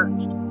you're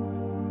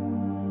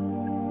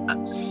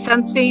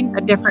sensing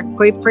a different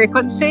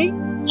frequency,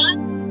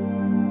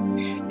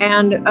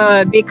 and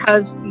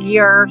because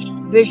your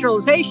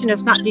visualization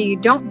is not that you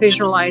don't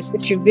visualize,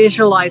 but you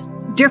visualize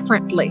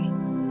differently.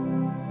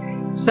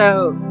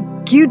 So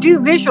you do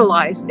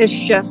visualize, it's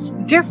just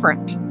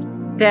different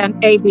than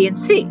A, B, and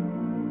C.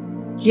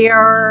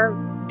 You're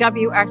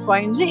W, X, Y,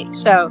 and Z.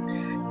 So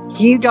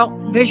you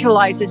don't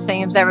visualize the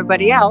same as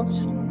everybody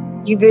else.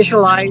 You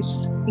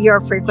visualize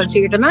your frequency,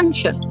 your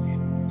dimension.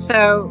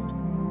 So,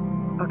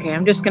 okay,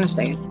 I'm just going to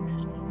say it.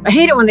 I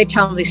hate it when they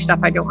tell me stuff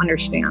I don't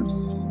understand.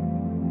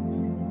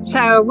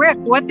 So, Rick,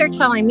 what they're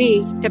telling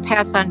me to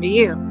pass on to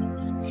you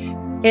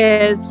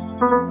is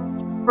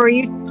for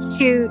you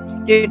to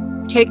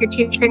take your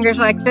 2 fingers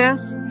like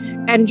this,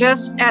 and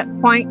just at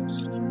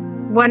points,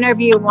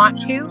 whenever you want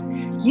to,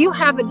 you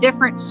have a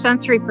different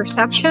sensory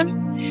perception.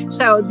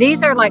 So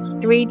these are like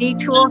 3D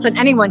tools, and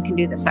anyone can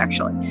do this,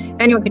 actually.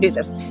 Anyone can do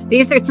this.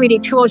 These are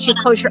 3D tools. You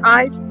close your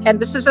eyes, and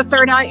this is a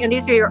third eye, and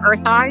these are your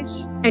earth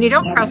eyes, and you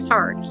don't press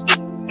hard.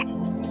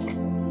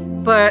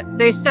 but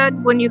they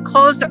said when you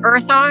close the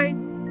earth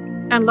eyes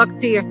and look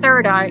through your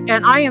third eye,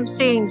 and I am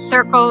seeing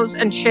circles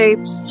and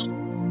shapes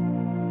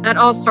and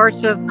all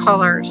sorts of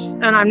colors.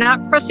 And I'm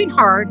not pressing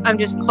hard. I'm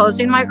just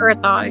closing my earth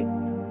eye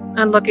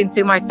and looking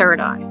through my third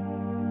eye.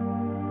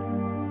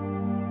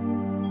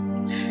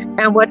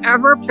 And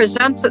whatever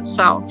presents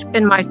itself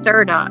in my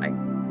third eye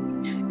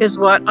is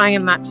what I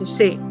am meant to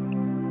see.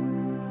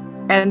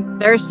 And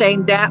they're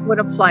saying that would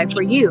apply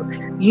for you.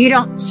 You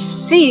don't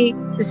see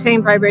the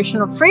same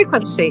vibrational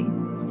frequency,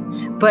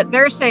 but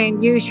they're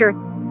saying use your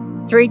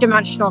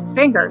three-dimensional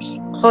fingers,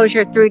 close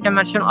your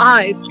three-dimensional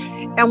eyes,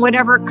 and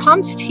whatever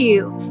comes to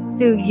you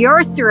through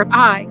your third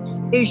eye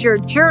is your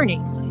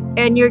journey.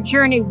 And your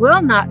journey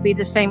will not be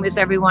the same as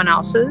everyone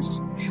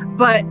else's,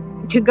 but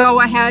to go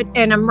ahead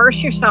and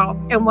immerse yourself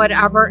in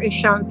whatever is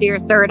shown through your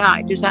third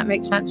eye. Does that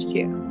make sense to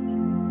you?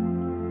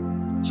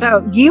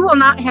 So you will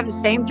not have the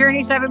same journey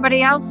as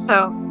everybody else.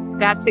 So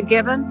that's a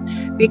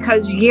given,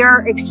 because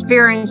your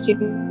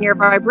experiencing your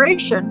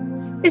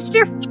vibration is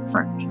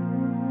different.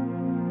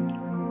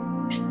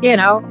 You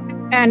know,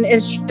 and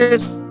it's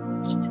just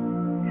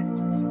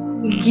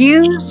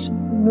use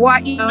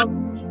what you know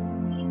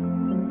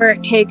where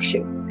it takes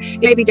you.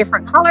 It may be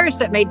different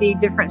colors, it may be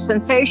different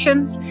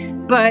sensations,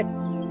 but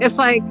it's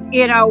like,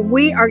 you know,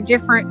 we are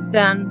different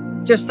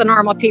than just the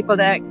normal people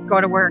that go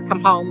to work,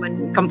 come home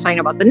and complain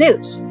about the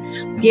news.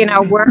 You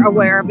know, we're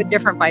aware of a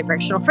different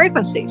vibrational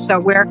frequency. So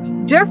we're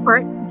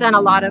different than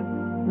a lot of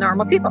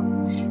normal people.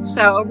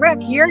 So Rick,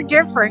 you're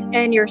different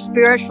in your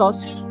spiritual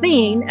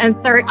seeing and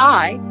third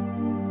eye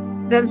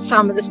than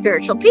some of the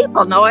spiritual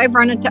people. Now, I've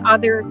run into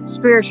other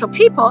spiritual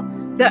people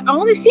that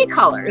only see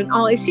color and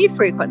only see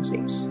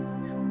frequencies.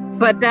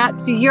 But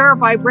that's your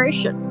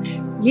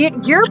vibration.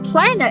 Your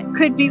planet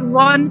could be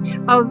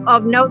one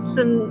of notes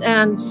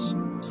and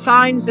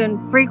signs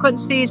and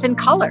frequencies and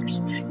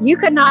colors. You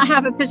could not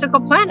have a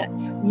physical planet.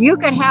 You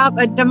could have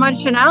a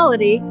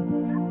dimensionality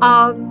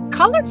of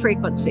color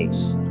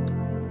frequencies.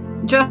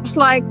 Just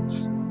like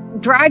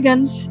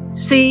dragons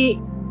see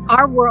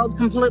our world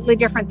completely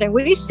different than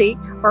we see,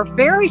 or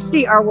fairies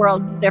see our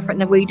world different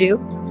than we do.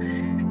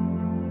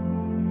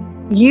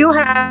 You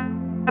have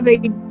a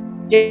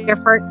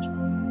different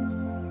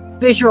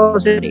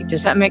visualization.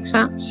 Does that make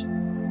sense?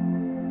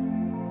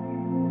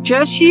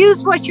 Just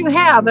use what you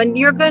have, and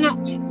you're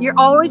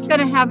always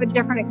gonna have a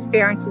different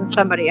experience than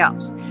somebody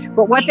else.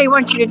 But what they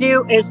want you to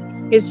do is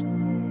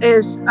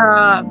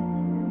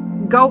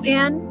go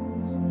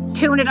in,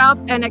 tune it up,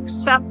 and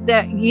accept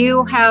that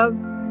you have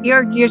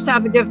a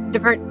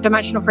different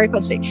dimensional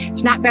frequency.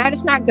 It's not bad.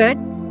 It's not good.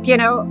 You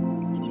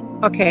know.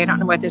 Okay, I don't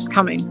know what is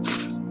coming.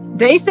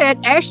 They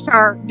said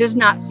Ashtar does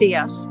not see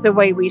us the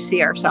way we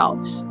see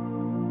ourselves.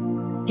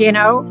 You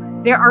know,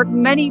 there are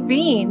many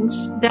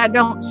beings that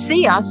don't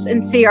see us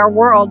and see our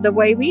world the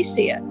way we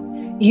see it.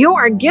 You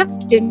are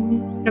gifted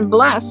and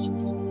blessed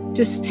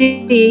to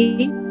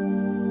see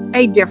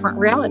a different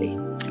reality.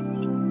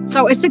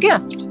 So it's a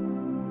gift.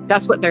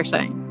 That's what they're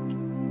saying.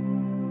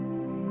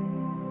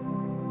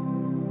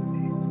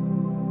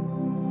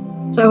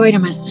 So wait a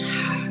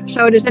minute.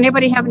 So does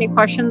anybody have any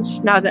questions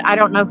now that I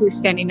don't know who's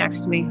standing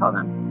next to me? Hold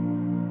on.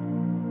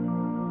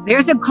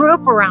 There's a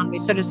group around me.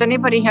 So does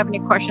anybody have any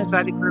questions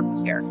while the group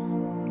is here?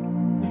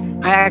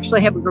 I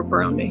actually have a group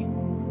around me.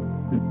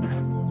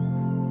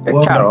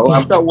 Well, Carol,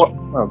 I've got what?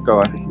 Oh, go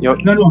on. No,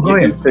 go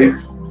ahead.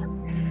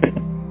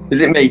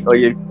 Is it me or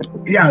you?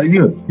 Yeah,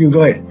 you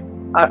go ahead.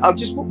 I'll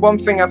just one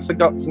thing I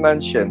forgot to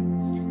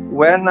mention.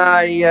 When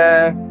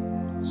I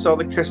saw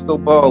the crystal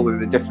ball with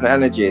the different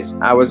energies,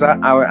 I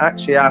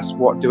actually asked,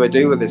 what do I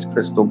do with this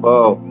crystal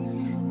ball?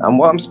 And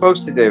what I'm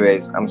supposed to do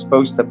is I'm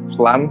supposed to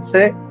plant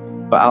it,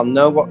 but I'll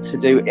know what to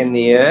do in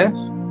the earth.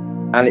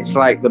 And it's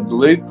like the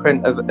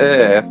blueprint of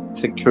earth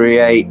to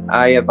create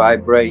higher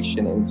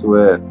vibration into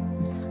earth.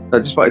 So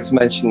I just wanted to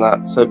mention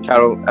that. So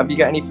Carol, have you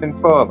got anything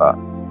for that?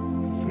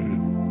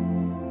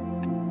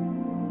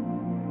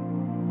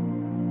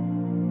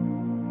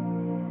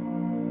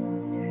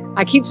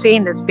 I keep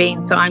seeing this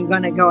being, so I'm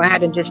going to go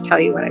ahead and just tell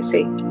you what I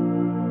see.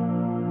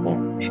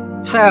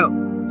 So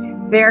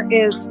there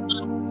is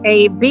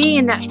a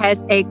being that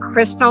has a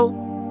crystal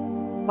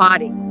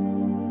body,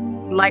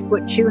 like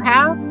what you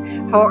have.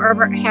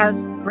 However, it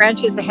has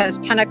branches, it has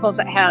tentacles,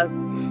 it has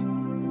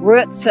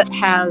roots, it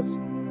has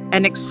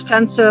an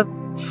extensive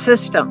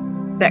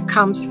system that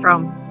comes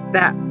from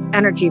that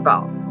energy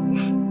ball.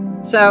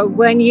 So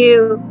when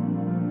you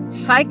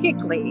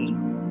psychically,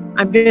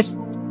 I'm just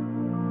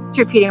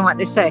repeating what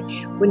they say,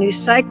 when you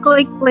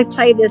cyclically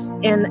play this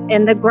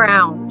in the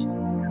ground,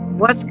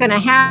 what's going to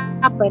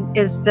happen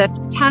is the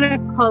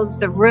tentacles,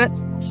 the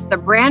roots, the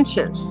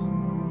branches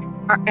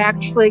are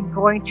actually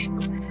going to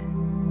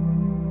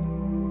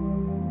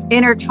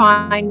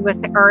intertwine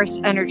with the Earth's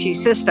energy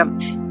system.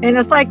 And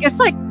it's like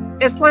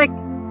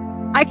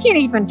I can't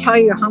even tell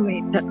you how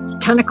many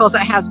tentacles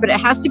it has, but it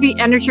has to be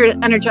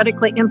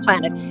energetically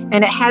implanted,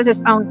 and it has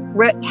its own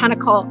root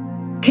tentacle.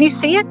 Can you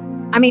see it?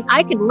 I mean,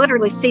 I can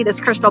literally see this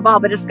crystal ball,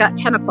 but it's got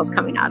tentacles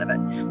coming out of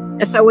it.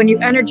 And so when you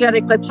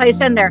energetically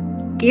place in there,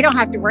 you don't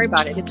have to worry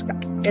about it.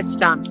 It's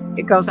done.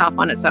 It goes off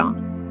on its own.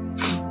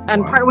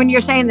 And when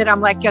you're saying that,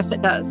 I'm like, yes,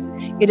 it does.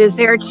 It is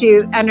there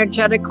to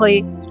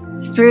energetically,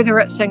 through the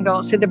root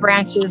singles, through the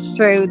branches,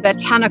 through the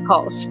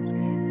tentacles,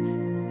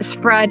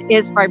 spread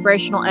its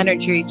vibrational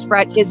energy,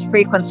 spread its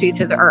frequency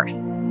to the earth.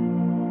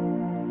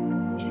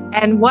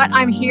 And what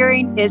I'm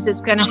hearing is it's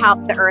going to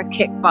help the earth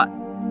kick butt.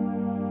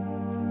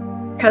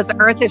 Because the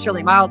earth is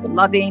really mild and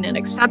loving and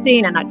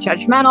accepting and not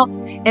judgmental.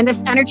 And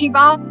this energy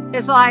ball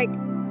is like,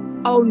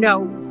 oh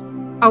no,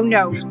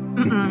 no.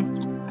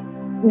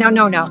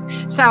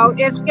 So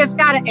it's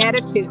got an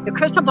attitude. The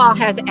crystal ball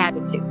has an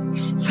attitude.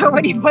 So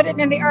when you put it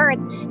in the earth,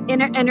 it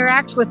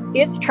interacts with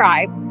its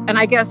tribe. And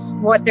I guess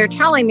what they're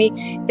telling me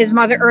is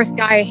Mother Earth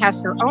Gaia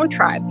has her own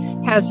tribe,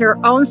 has her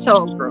own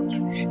soul group.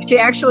 She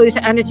actually is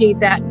an entity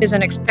that is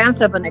an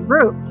expansive in a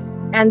group.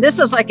 And this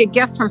is like a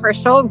gift from her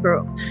soul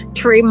group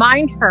to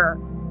remind her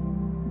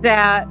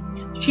that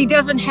she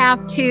doesn't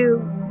have to,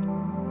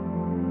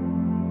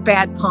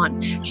 bad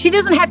pun, she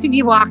doesn't have to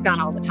be walked on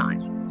all the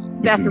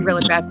time. That's a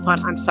really bad pun.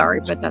 I'm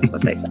sorry, but that's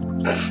what they say.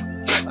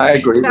 I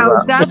agree. So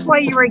with that. that's why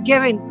you were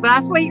given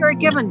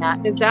that,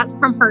 is that's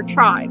from her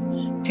tribe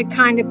to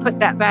kind of put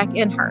that back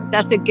in her.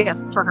 That's a gift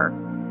for her.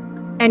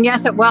 And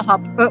yes, it will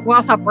help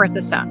Earth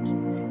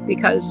Ascend,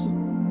 because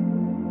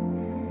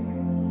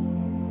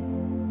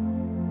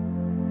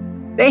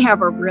they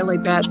have a really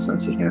bad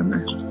sense of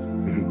humor.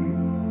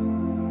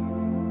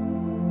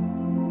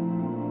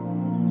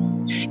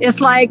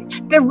 It's like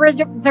the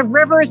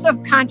rivers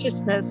of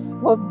consciousness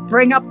will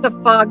bring up the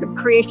fog of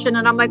creation,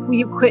 and I'm like, will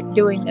you quit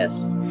doing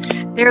this?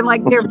 They're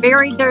like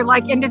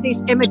into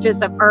these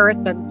images of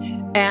earth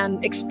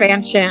and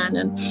expansion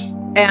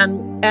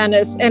and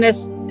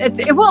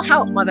it will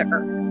help Mother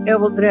Earth. It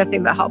will do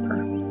nothing but help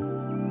her.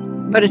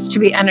 But it's to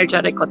be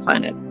energetically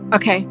planted.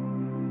 Okay.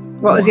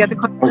 What was the other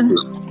question?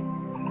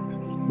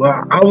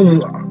 Well,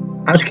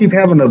 I just keep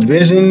having a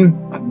vision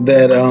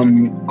that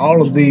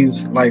all of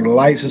these like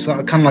lights, it's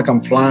kind of like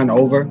I'm flying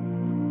over,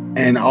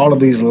 and all of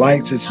these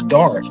lights, it's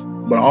dark,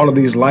 but all of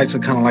these lights are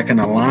kind of like in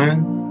a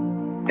line,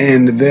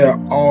 and they're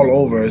all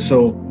over.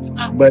 So,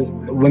 but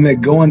when they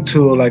go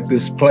into like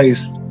this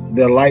place,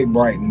 the light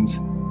brightens,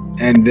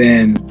 and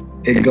then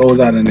it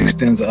goes out and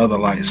extends the other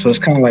lights. So it's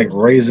kind of like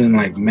raising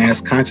like mass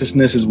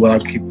consciousness is what I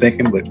keep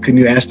thinking. But can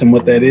you ask them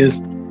what that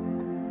is?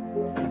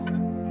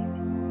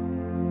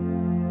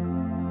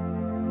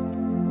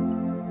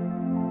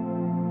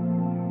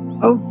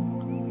 Oh.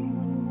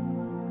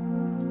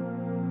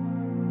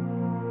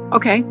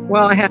 Okay.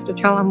 Well, I have to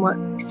tell him what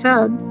he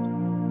said.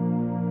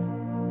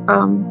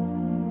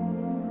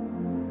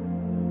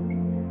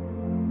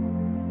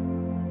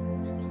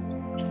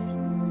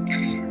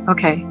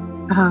 Okay.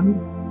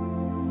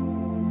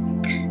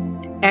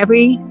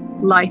 Every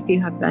life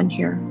you have been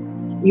here,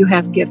 you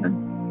have given.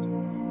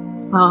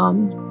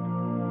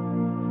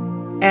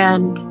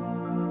 And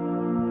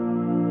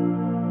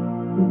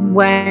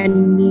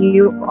when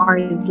you are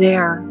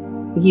there,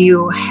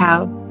 you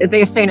have,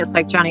 they're saying it's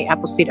like Johnny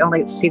Appleseed, only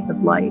it's seeds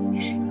of light.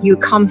 You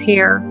come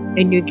here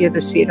and you give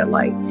a seed of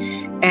light,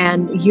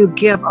 and you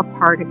give a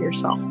part of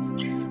yourself.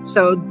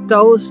 So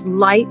those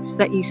lights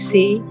that you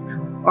see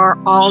are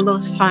all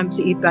those times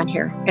that you've been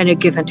here and have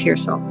given to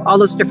yourself. All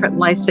those different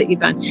lights that you've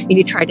been, and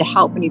you tried to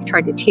help and you've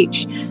tried to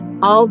teach.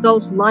 All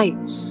those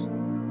lights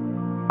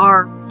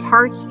are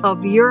parts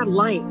of your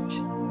light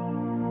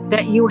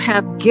that you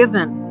have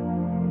given.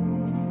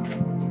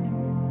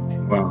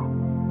 Wow.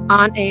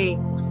 On a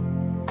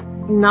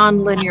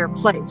non-linear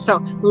place. So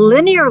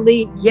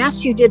linearly,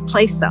 yes, you did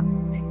place them.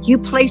 You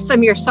placed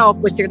them yourself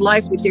with your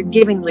life, with your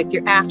giving, with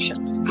your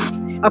actions.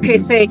 Okay,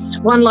 say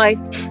one life,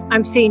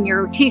 I'm seeing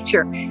you're a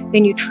teacher,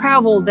 and you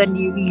traveled and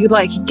you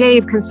like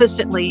gave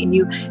consistently and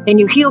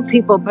you healed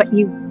people, but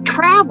you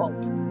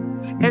traveled.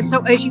 And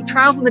so as you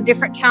traveled to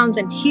different towns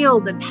and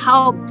healed and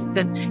helped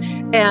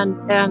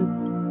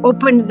and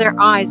opened their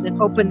eyes and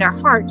opened their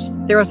hearts,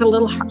 there was a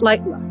little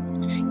light left.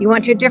 You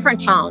went to a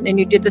different town and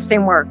you did the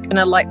same work, and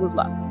a light was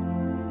left.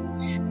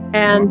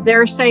 And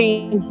they're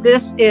saying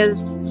this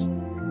is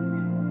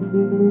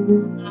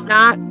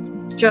not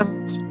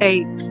just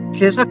a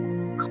physical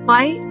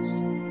light.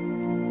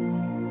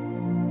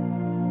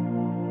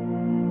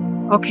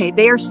 Okay,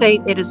 they are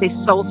saying it is a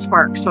soul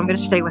spark, so I'm going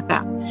to stay with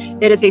that.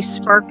 It is a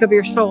spark of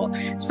your soul.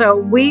 So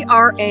we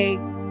are a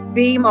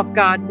beam of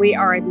God. We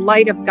are a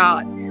light of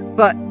God.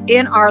 But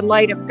in our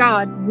light of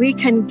God, we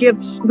can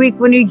give,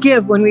 when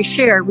we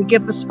share, we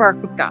give the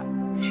spark of God.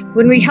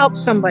 When we help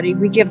somebody,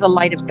 we give the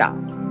light of God.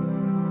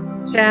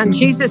 And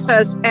Jesus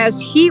says,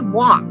 as he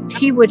walked,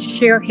 he would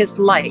share his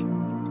light.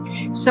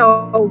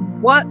 So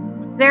what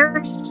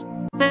they're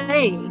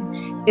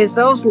saying is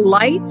those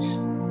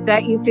lights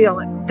that you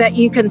feel, that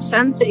you can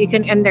sense, that you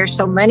can, and there's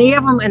so many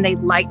of them and they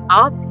light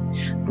up,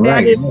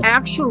 that is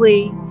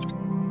actually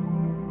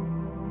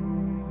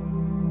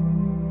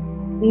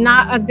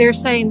they're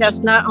saying that's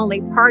not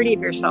only part of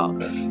yourself.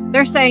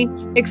 They're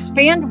saying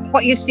expand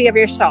what you see of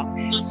yourself.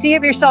 See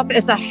of yourself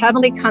as a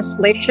heavenly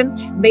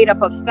constellation made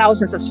up of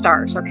thousands of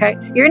stars, okay?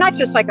 You're not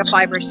just like a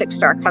 5 or 6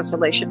 star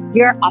constellation.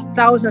 You're a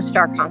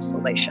 1,000-star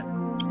constellation.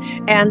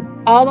 And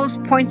all those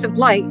points of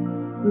light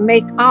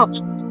make up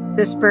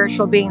the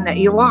spiritual being that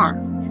you are.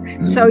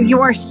 So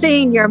you are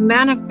seeing your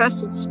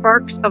manifested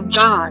sparks of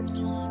God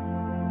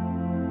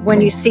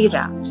when you see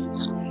that.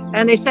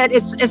 And they said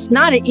it's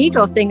not an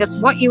ego thing, it's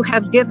what you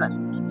have given.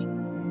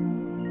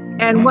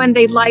 And when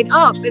they light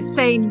up, it's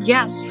saying,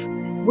 yes,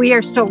 we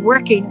are still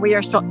working, we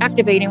are still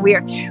activating,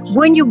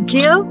 when you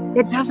give,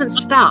 it doesn't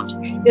stop.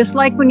 It's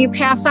like when you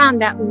pass on,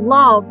 that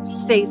love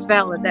stays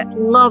valid, that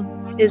love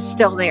is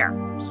still there.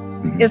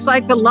 It's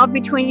like the love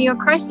between you and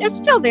Christ, it's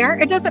still there.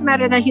 It doesn't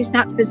matter that he's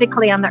not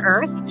physically on the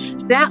earth.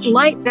 That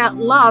light, that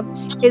love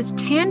is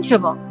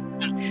tangible.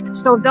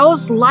 So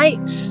those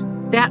lights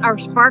that are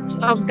sparks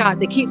of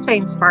God, they keep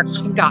saying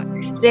sparks of God.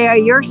 They are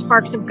your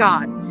sparks of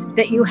God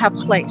that you have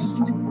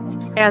placed.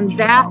 And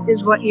that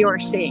is what you are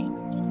seeing.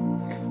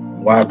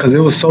 Wow, because it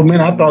was so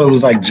many. I thought it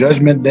was like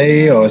Judgment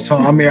Day or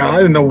something. I mean, I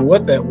didn't know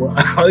what that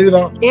was.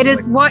 It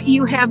is what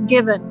you have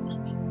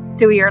given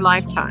through your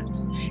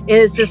lifetimes. It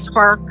is the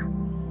spark.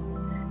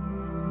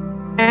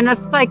 And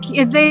it's like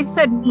they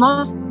said,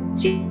 most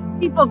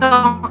people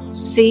don't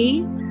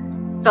see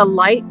the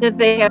light that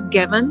they have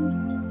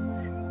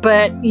given,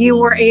 but you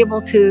were able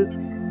to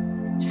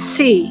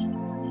see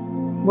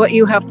what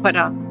you have put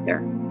out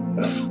there.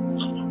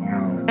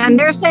 And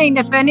they're saying,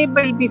 if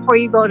anybody before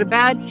you go to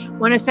bed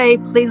want to say,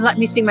 please let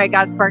me see my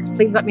God sparks,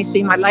 please let me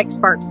see my light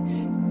sparks,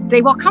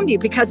 they will come to you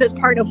because it's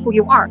part of who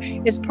you are.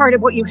 It's part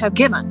of what you have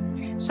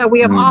given. So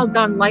we have all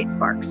done light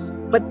sparks,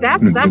 but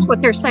that's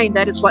what they're saying.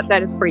 That is what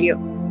that is for you.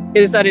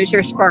 That is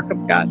your spark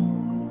of God,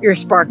 your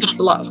spark of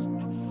love.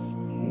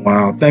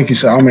 Wow, thank you,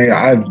 sir. I mean,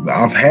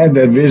 I've had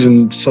that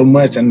vision so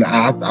much, and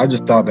I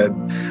just thought that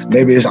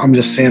maybe I'm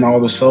just seeing all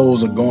the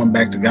souls are going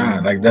back to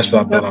God. Like that's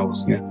what I thought I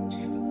was seeing.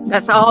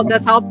 That's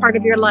all part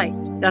of your light.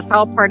 That's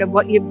all part of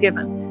what you've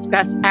given.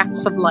 That's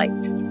acts of light.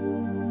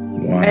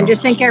 Wow. And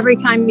just think, every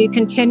time you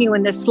continue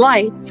in this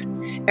life,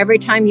 every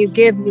time you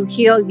give, you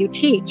heal, you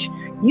teach,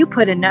 you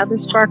put another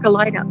spark of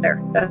light out there.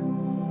 That's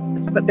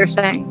what they're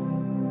saying.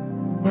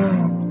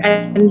 Wow.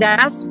 And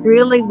that's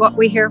really what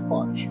we're here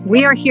for.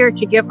 We are here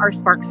to give our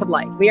sparks of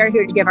light. We are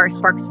here to give our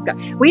sparks of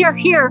God. We are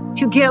here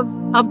to give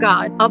of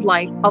God, of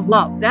light, of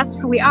love. That's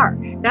who we are.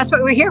 That's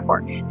what we're here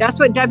for. That's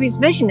what Debbie's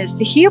vision is,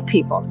 to heal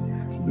people.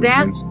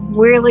 That's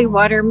really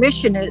what our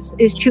mission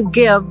is to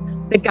give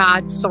the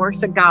God source,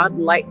 the God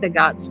light, the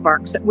God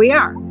sparks that we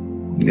are.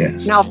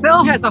 Yes. Now,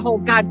 Phil has a whole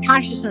God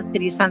consciousness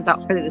that he sends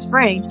out for this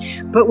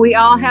brain, but we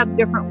all have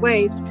different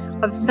ways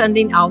of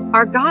sending out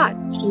our God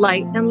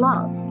light and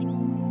love.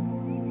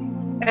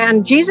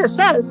 And Jesus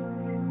says,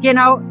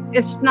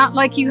 it's not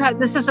like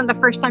this isn't the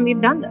first time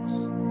you've done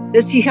this.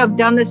 You have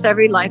done this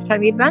every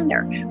lifetime you've been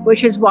there,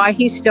 which is why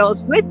he still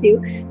is with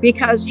you,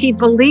 because he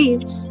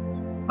believes,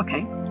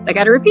 okay, I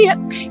got to repeat it.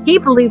 He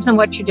believes in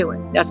what you're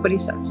doing. That's what he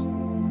says.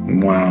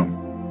 Wow.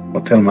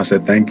 I'll tell him I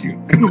said thank you.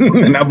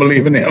 And I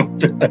believe in him.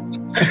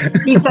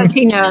 He says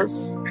he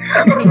knows.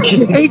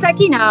 He's like,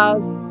 he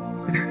knows.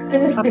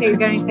 Okay, you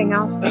got anything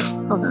else?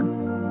 Hold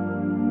on.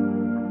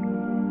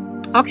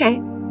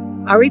 Okay,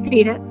 I'll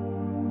repeat it.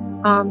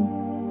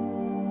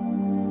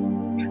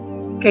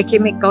 Okay,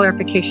 give me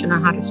clarification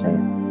on how to say it.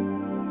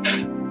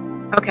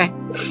 Okay.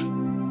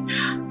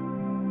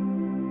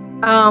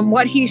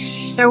 What he's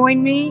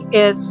showing me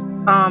is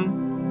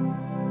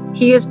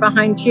he is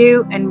behind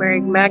you, and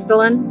Mary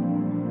Magdalene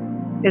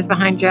is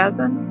behind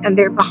Jasmine, and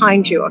they're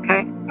behind you,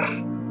 okay?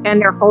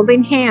 And they're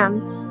holding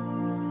hands,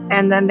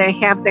 and then they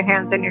have their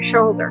hands on your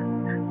shoulder.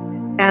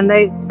 And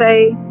they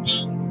say,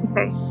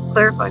 okay,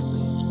 clarify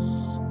please.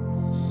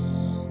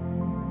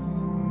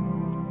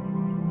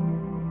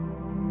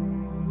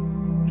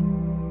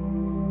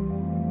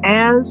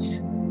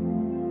 As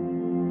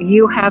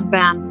you have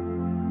been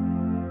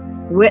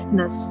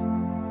witness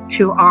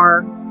to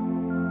our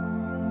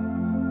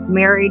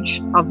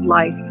marriage of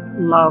life,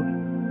 love,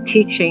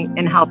 teaching,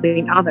 and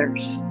helping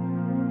others.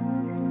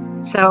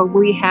 So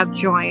we have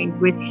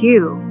joined with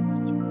you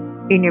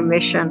in your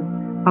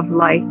mission of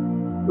light,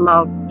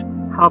 love,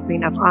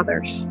 helping of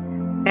others.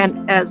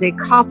 And as a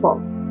couple,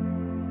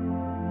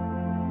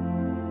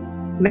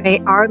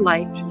 may our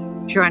light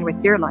join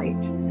with your light.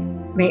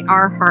 May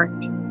our heart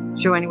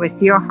join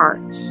with your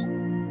hearts,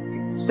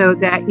 so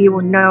that you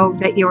will know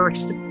that you are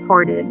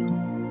supported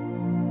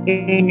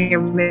in your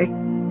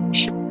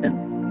mission.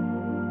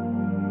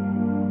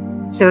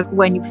 So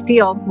when you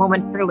feel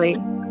momentarily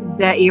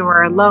that you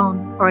are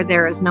alone or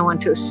there is no one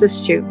to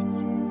assist you,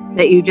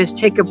 that you just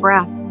take a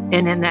breath,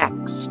 and in that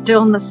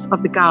stillness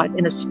of the God,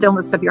 in the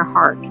stillness of your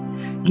heart,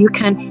 you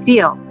can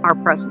feel our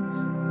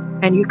presence,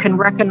 and you can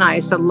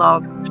recognize the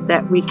love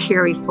that we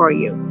carry for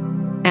you,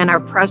 and our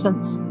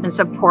presence and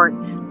support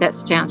that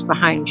stands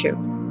behind you.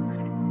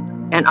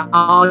 And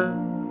all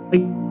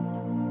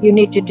you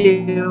need to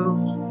do,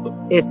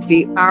 if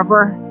you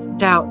ever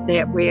doubt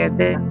that we are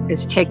there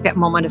is take that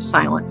moment of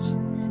silence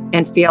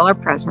and feel our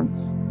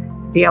presence,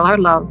 feel our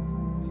love,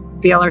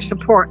 feel our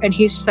support. And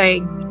he's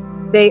saying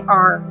they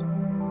are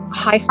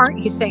high heart.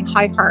 He's saying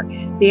high heart.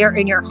 They are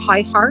in your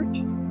high heart.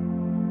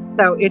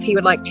 So if you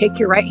would like, take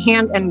your right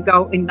hand and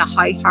go in the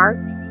high heart.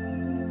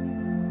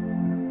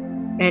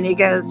 And he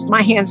goes,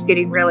 my hand's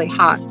getting really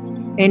hot.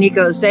 And he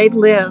goes, they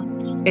live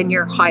in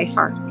your high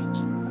heart.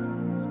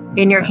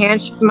 In your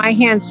hands, my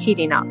hand's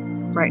heating up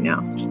right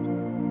now.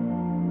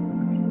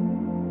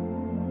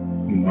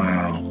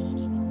 Wow.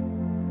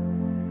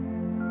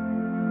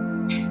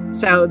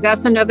 So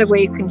that's another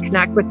way you can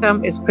connect with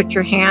them, is put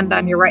your hand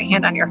on your right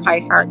hand on your high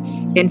heart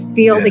and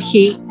feel the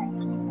heat,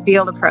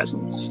 feel the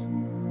presence.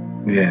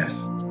 Yes.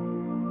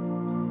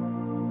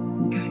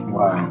 Okay.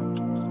 Wow.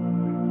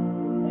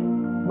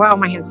 Wow,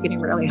 my hand's getting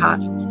really hot.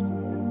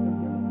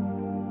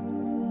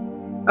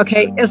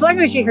 Okay, as long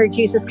as you hear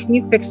Jesus, can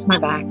you fix my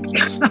back?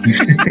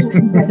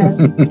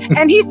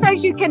 And he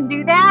says you can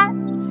do that.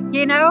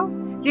 You know,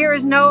 there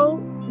is no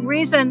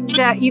reason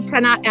that you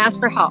cannot ask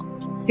for help.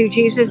 Through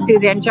Jesus, through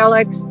the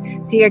angelics,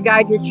 through your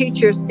guide, your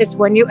teachers, it's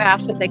when you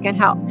ask that they can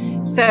help.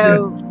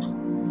 So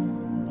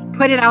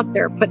put it out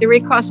there, put the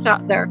request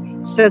out there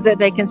so that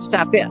they can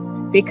step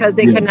in, because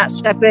they cannot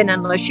step in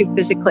unless you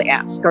physically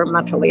ask or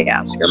mentally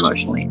ask or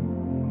emotionally.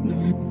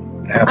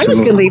 Absolutely. I'm just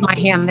going to leave my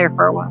hand there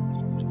for a while.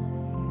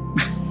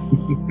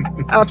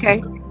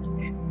 Okay.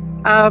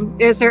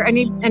 Is there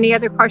any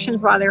other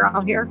questions while they're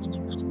all here?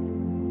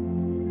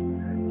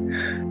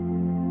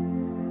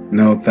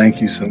 No,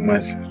 thank you so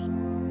much.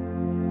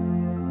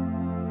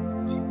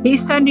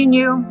 He's sending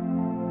you.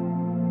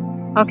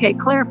 Okay,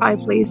 clarify,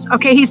 please.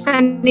 Okay, he's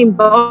sending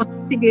both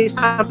of you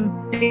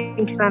something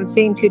because I'm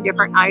seeing two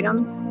different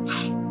items.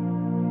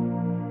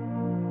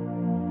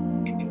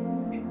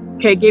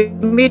 Okay, give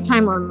me a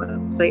time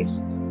limit,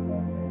 please.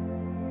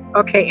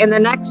 Okay, in the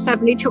next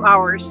 72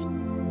 hours,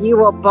 you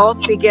will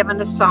both be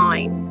given a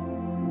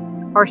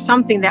sign or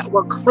something that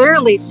will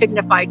clearly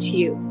signify to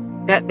you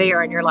that they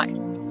are in your life.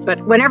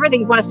 But whenever they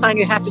want a sign,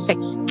 you have to say,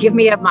 give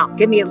me a amount,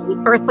 give me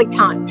an earthly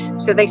time.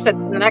 So they said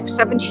in the next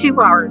 72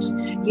 hours,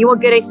 you will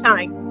get a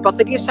sign, both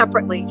of you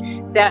separately,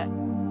 that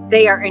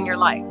they are in your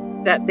life,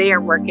 that they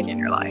are working in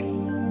your life.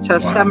 So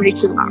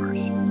 72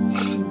 hours.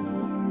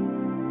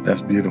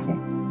 That's beautiful.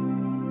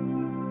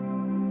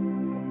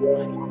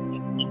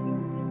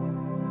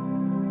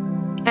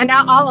 And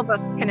now all of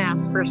us can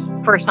ask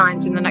for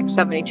signs in the next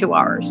 72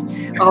 hours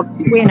of,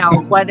 you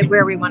know,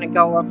 where we want to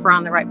go, if we're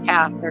on the right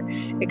path or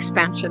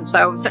expansion.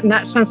 So in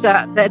that sense,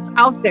 that's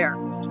out there.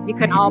 You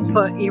can all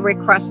put your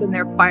requests in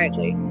there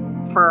quietly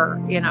for,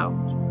 you know,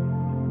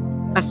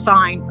 a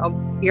sign of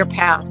your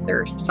path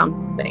or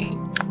something,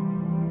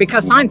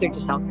 because signs are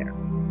just out there.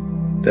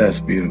 That's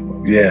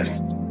beautiful.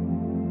 Yes.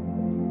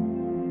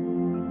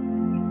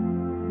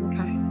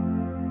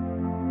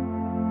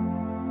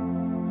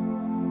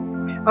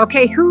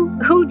 Okay, who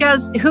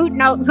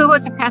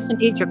was a past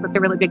in Egypt with a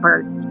really big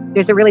bird?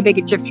 There's a really big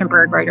Egyptian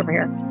bird right over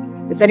here.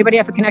 Does anybody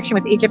have a connection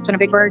with Egypt and a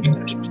big bird?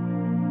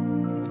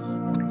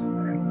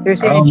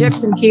 There's an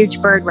Egyptian huge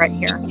bird right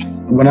here.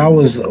 When I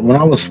was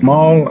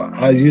small,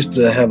 I used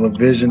to have a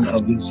vision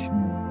of this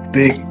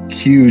big,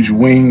 huge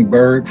winged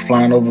bird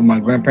flying over my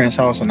grandparents'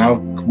 house, and I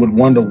would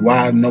wonder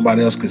why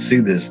nobody else could see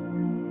this.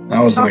 And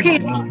I was okay,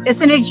 like,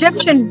 it's an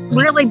Egyptian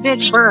really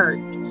big bird.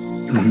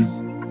 Mm-hmm.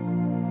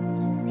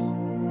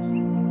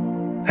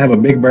 I have a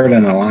big bird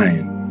and a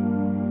lion.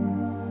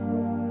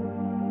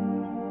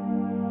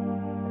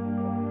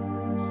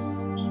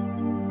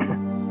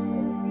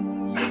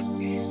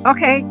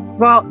 Okay,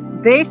 well,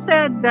 they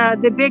said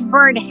the big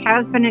bird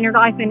has been in your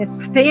life and is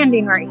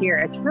standing right here.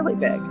 It's really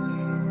big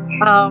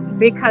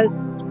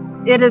because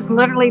it has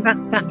literally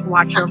been sent to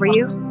watch over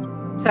you.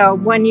 So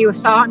when you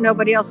saw it,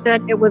 nobody else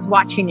did. It was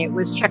watching you. It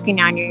was checking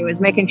on you. It was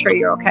making sure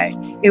you're okay.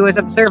 It was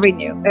observing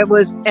you. It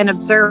was an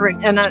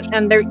observing. And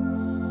there.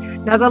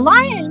 Now the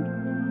lion.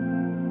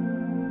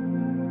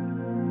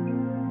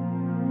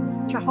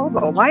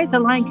 Jehovah. Why is the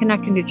lion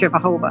connected to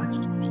Jehovah?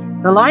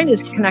 The lion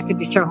is connected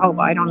to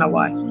Jehovah. I don't know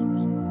why.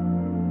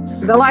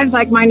 The lion's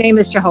like, my name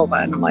is Jehovah.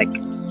 And I'm like,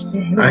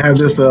 I have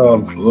this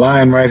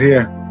lion right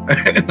here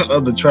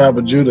of the tribe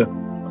of Judah.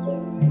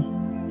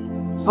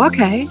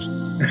 Okay.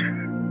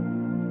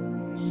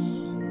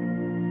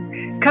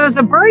 Because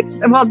the birds,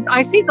 well,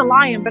 I see the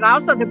lion, but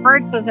also the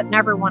bird says it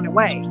never went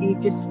away. You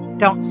just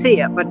don't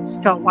see it, but it's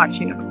still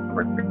watching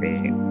over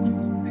you.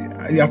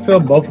 I feel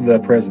both of their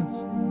presence.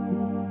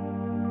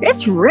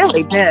 It's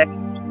really big.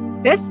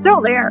 It's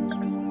still there.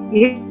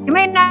 You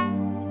may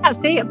not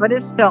see it, but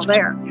it's still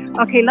there.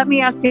 Okay, let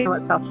me ask you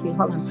itself to you.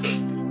 Hold on.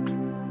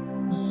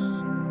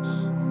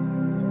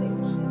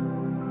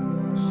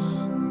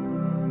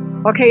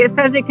 Okay, it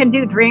says it can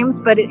do dreams,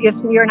 but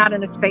you're not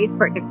in a space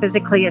for it to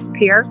physically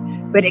appear,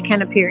 but it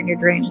can appear in your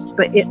dreams,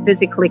 but it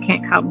physically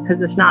can't come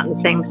because it's not in the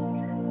same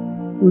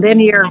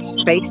linear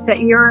space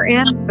that you're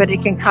in, but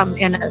it can come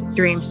in a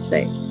dream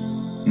state.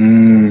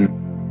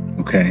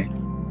 Okay.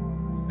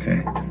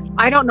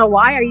 I don't know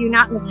why. Are you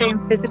not in the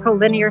same physical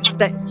linear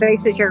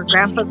space as your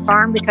grandpa's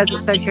farm? Because it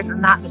says you're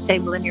not in the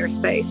same linear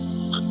space.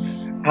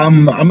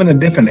 I'm in a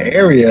different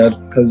area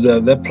because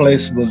that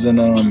place was in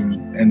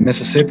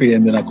Mississippi,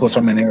 and then of course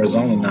I'm in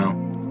Arizona now.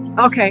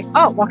 Okay.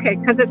 Oh, okay.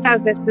 Because it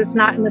says that it's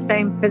not in the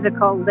same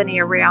physical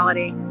linear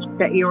reality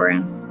that you were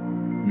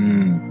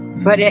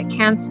in. But it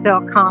can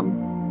still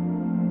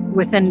come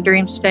within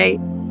dream state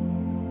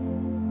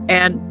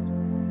and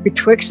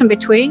betwixt and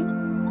between.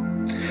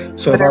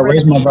 So if I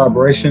raise my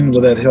vibration,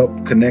 will that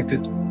help connect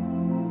it?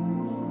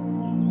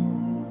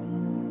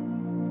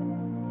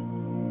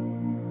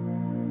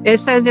 It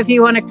says if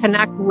you want to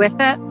connect with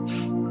it.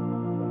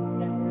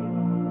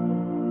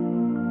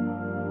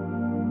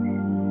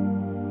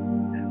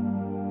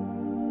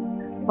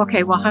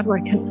 Okay, well, how do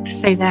I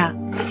say that?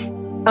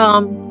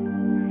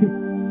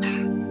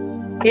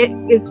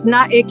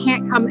 It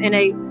can't come in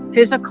a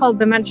physical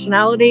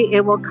dimensionality.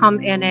 It will come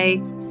in a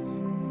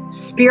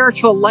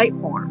spiritual light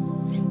form.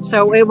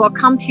 So it will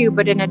come to you,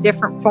 but in a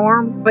different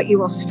form, but you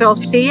will still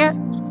see it.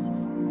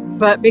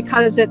 But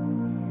because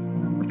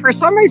for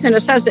some reason,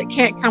 it says it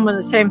can't come in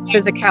the same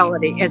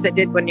physicality as it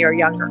did when you were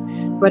younger,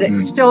 but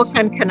it still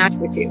can connect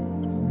with you.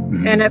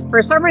 And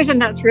for some reason,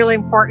 that's really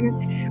important.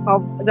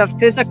 The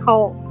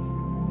physical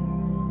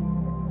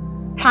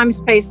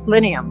time-space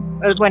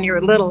lineum as when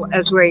you're little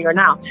as where you're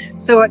now.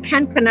 So it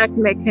can connect,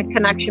 make a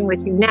connection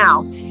with you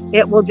now.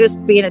 It will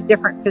just be in a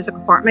different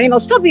physical form. I mean, it'll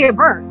still be a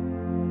bird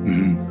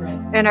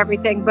and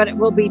everything, but it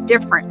will be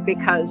different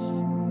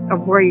because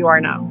of where you are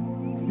now.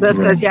 This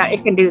says, yeah,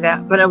 it can do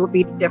that, but it will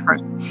be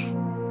different.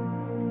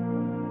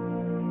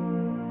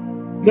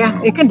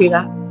 Yeah, it can do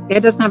that. It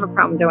doesn't have a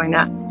problem doing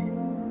that.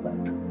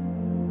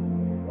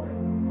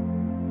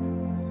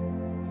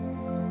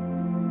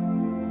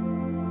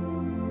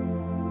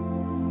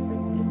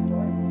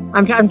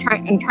 I'm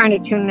trying to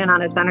tune in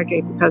on its energy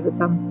because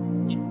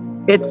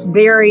it's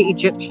very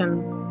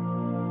Egyptian.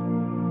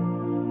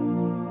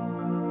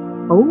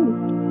 Oh.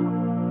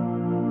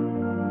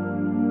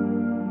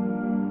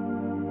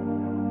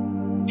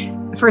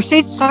 For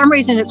some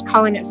reason, it's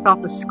calling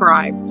itself a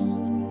scribe.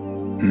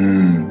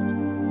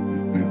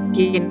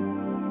 You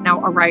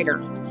know, a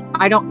writer.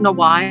 I don't know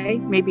why.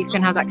 Maybe you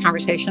can have that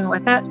conversation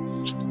with it.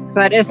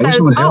 But it says,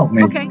 oh,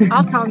 okay,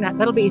 I'll tell him that.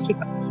 That'll be easy.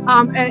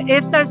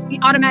 It says the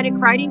automatic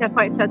writing. That's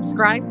why it said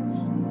scribe.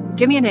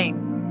 Give me a name.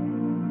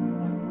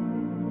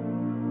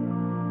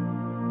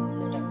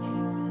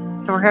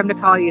 So we're having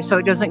to call you so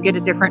it doesn't get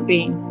a different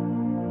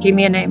being. Give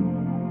me a name.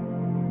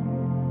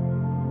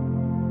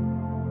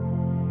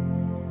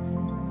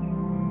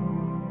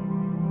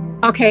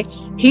 Okay,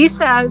 he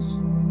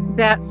says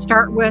that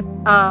start with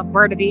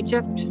Bird of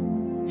Egypt.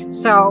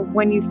 So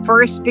when you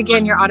first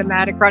begin your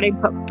automatic writing,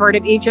 put Bird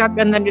of Egypt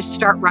and then just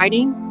start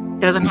writing.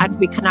 Doesn't have to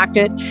be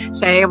connected.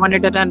 Say I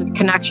wanted it on a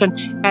connection,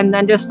 and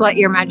then just let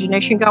your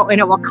imagination go and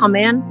it will come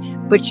in,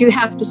 but you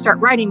have to start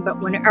writing.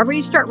 But whenever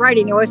you start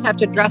writing, you always have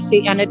to address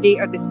the entity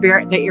or the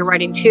spirit that you're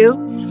writing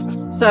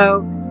to.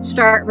 So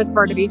start with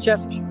Bird of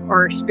Egypt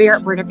or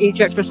Spirit Bird of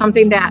Egypt or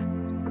something that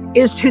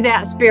is to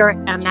that spirit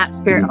and that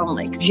spirit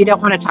only, because you don't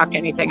want to talk to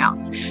anything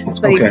else.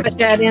 So you put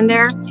that in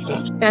there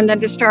and then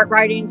just start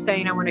writing,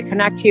 saying I want to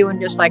connect to you. And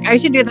just like I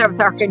used to do that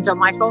with Archangel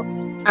Michael,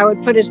 I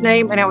would put his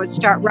name and I would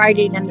start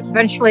writing, and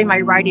eventually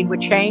my writing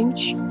would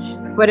change.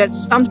 But it's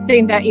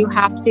something that you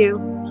have to.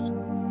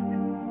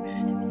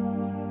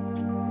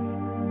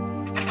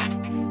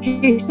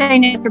 He's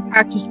saying you have to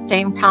practice at the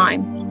same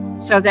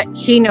time so that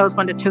he knows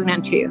when to tune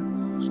into you.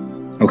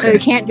 So you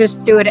can't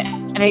just do it at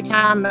any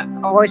time. It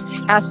always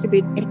has to be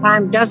at the same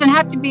time. Doesn't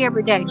have to be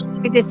every day.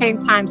 At the same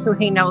time, so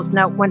he knows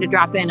when to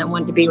drop in and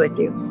when to be with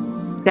you.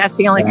 That's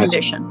the only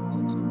condition.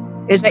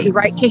 Is that you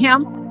write to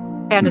him,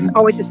 and it's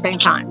always the same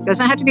time.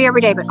 Doesn't have to be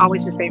every day, but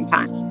always the same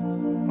time.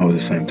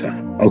 Always the same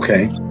time.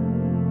 Okay.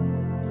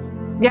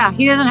 Yeah,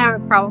 he doesn't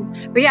have a problem.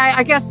 But yeah,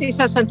 I guess he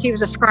says since he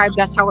was a scribe,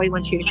 that's how he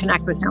wants you to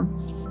connect with him.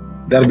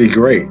 That'd be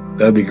great.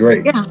 That'd be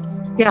great. Yeah.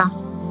 Yeah.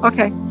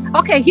 Okay.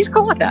 Okay, he's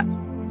cool with that.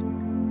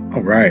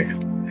 All right.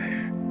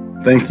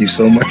 Thank you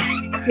so much.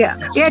 Yeah.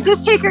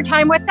 Just take your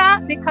time with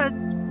that, because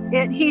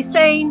he's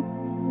saying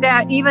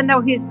that even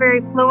though he's very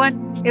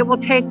fluent, it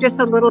will take just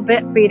a little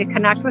bit for you to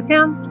connect with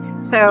him.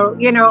 So,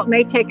 it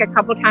may take a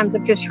couple times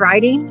of just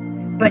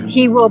writing, but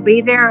he will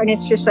be there, and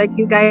it's just like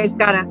you guys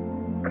got to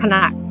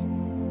connect.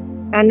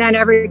 And then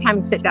every time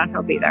you sit down,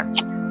 he'll be there.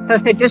 So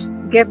just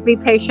be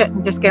patient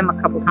and just give him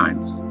a couple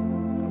times.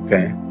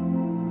 Okay.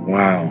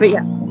 Wow. But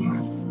yeah.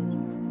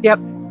 Yep.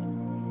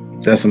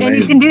 That's amazing.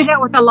 And you can do that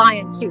with a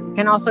lion too. You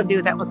can also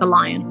do that with a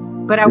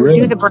lion. But I would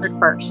do the bird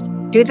first.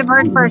 Do the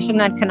bird first and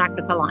then connect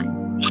with the lion.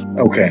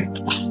 Okay.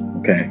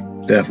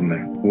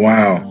 Definitely.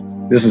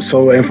 Wow. This is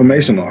so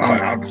informational.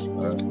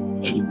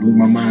 You blew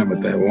my mind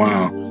with that.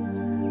 Wow.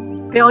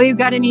 Bill, you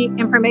got any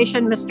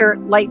information, Mr.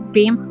 Light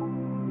Beam?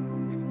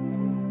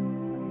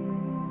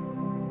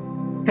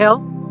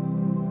 Bill?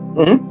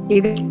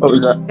 You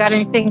got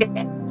anything to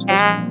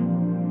add?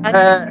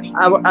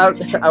 I was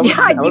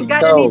you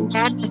got any told.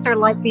 add, Mr.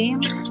 Light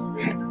Beam?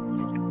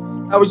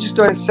 I was just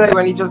going to say,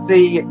 when he does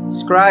the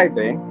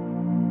scribing,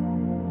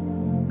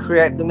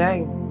 create the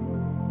name.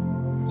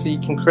 So you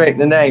can create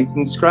the name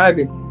from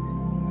scribing.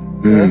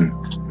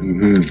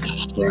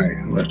 Right.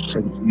 Bird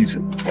of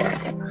Egypt.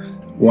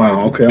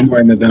 Wow. Okay, I'm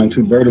writing it down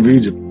too. Bird of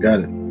Egypt. Got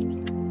it.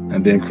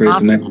 And then create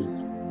the name.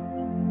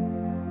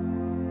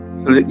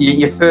 So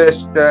your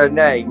first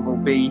name will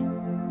be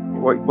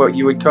what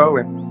you would call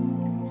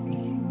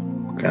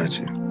him.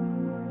 Gotcha.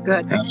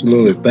 Good.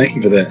 Absolutely. Thank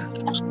you for that.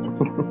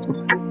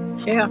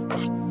 Yeah.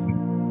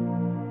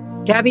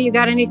 Debbie, you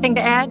got anything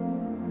to add?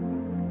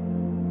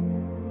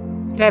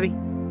 Debbie.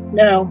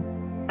 No,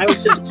 I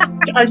was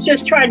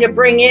just trying to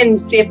bring in,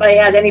 see if I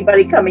had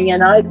anybody coming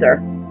in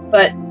either.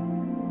 But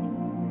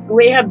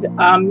we have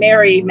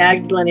Mary,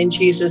 Magdalene, and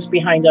Jesus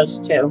behind us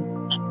too.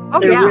 Oh,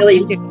 they're yeah.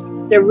 really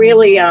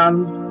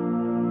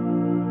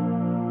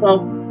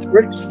well,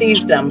 Rick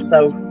sees them,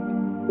 so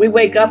we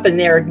wake up and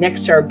they're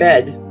next to our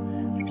bed.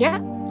 Yeah.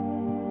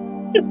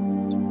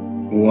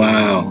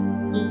 Wow.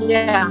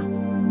 Yeah.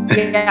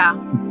 Yeah.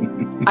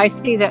 I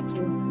see that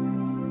too.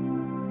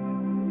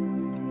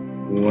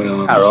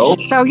 Well, Carol.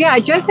 So yeah,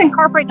 just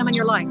incorporate them in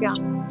your life. Yeah.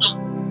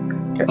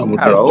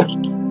 Carol.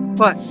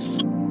 What?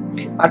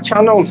 I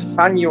channeled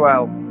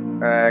Fanuel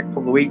a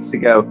couple of weeks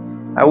ago.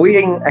 Are we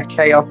in a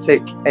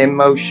chaotic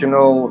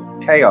emotional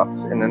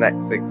chaos in the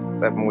next 6 or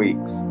 7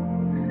 weeks?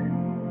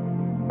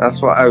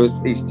 That's what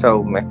he's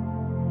told me.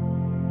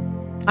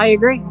 I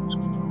agree.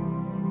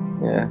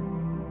 Yeah.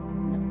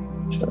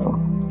 So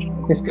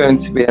it's going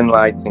to be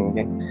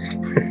enlightening.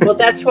 Well,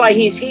 that's why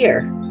he's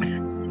here.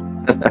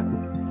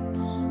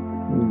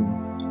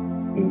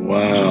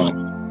 wow.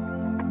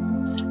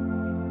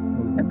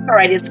 All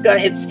right,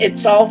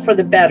 it's all for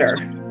the better.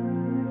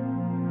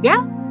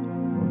 Yeah.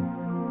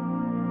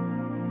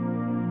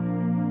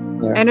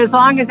 And as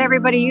long as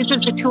everybody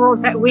uses the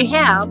tools that we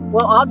have,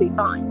 we'll all be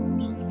fine.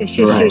 It's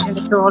just using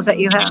the tools that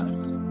you have.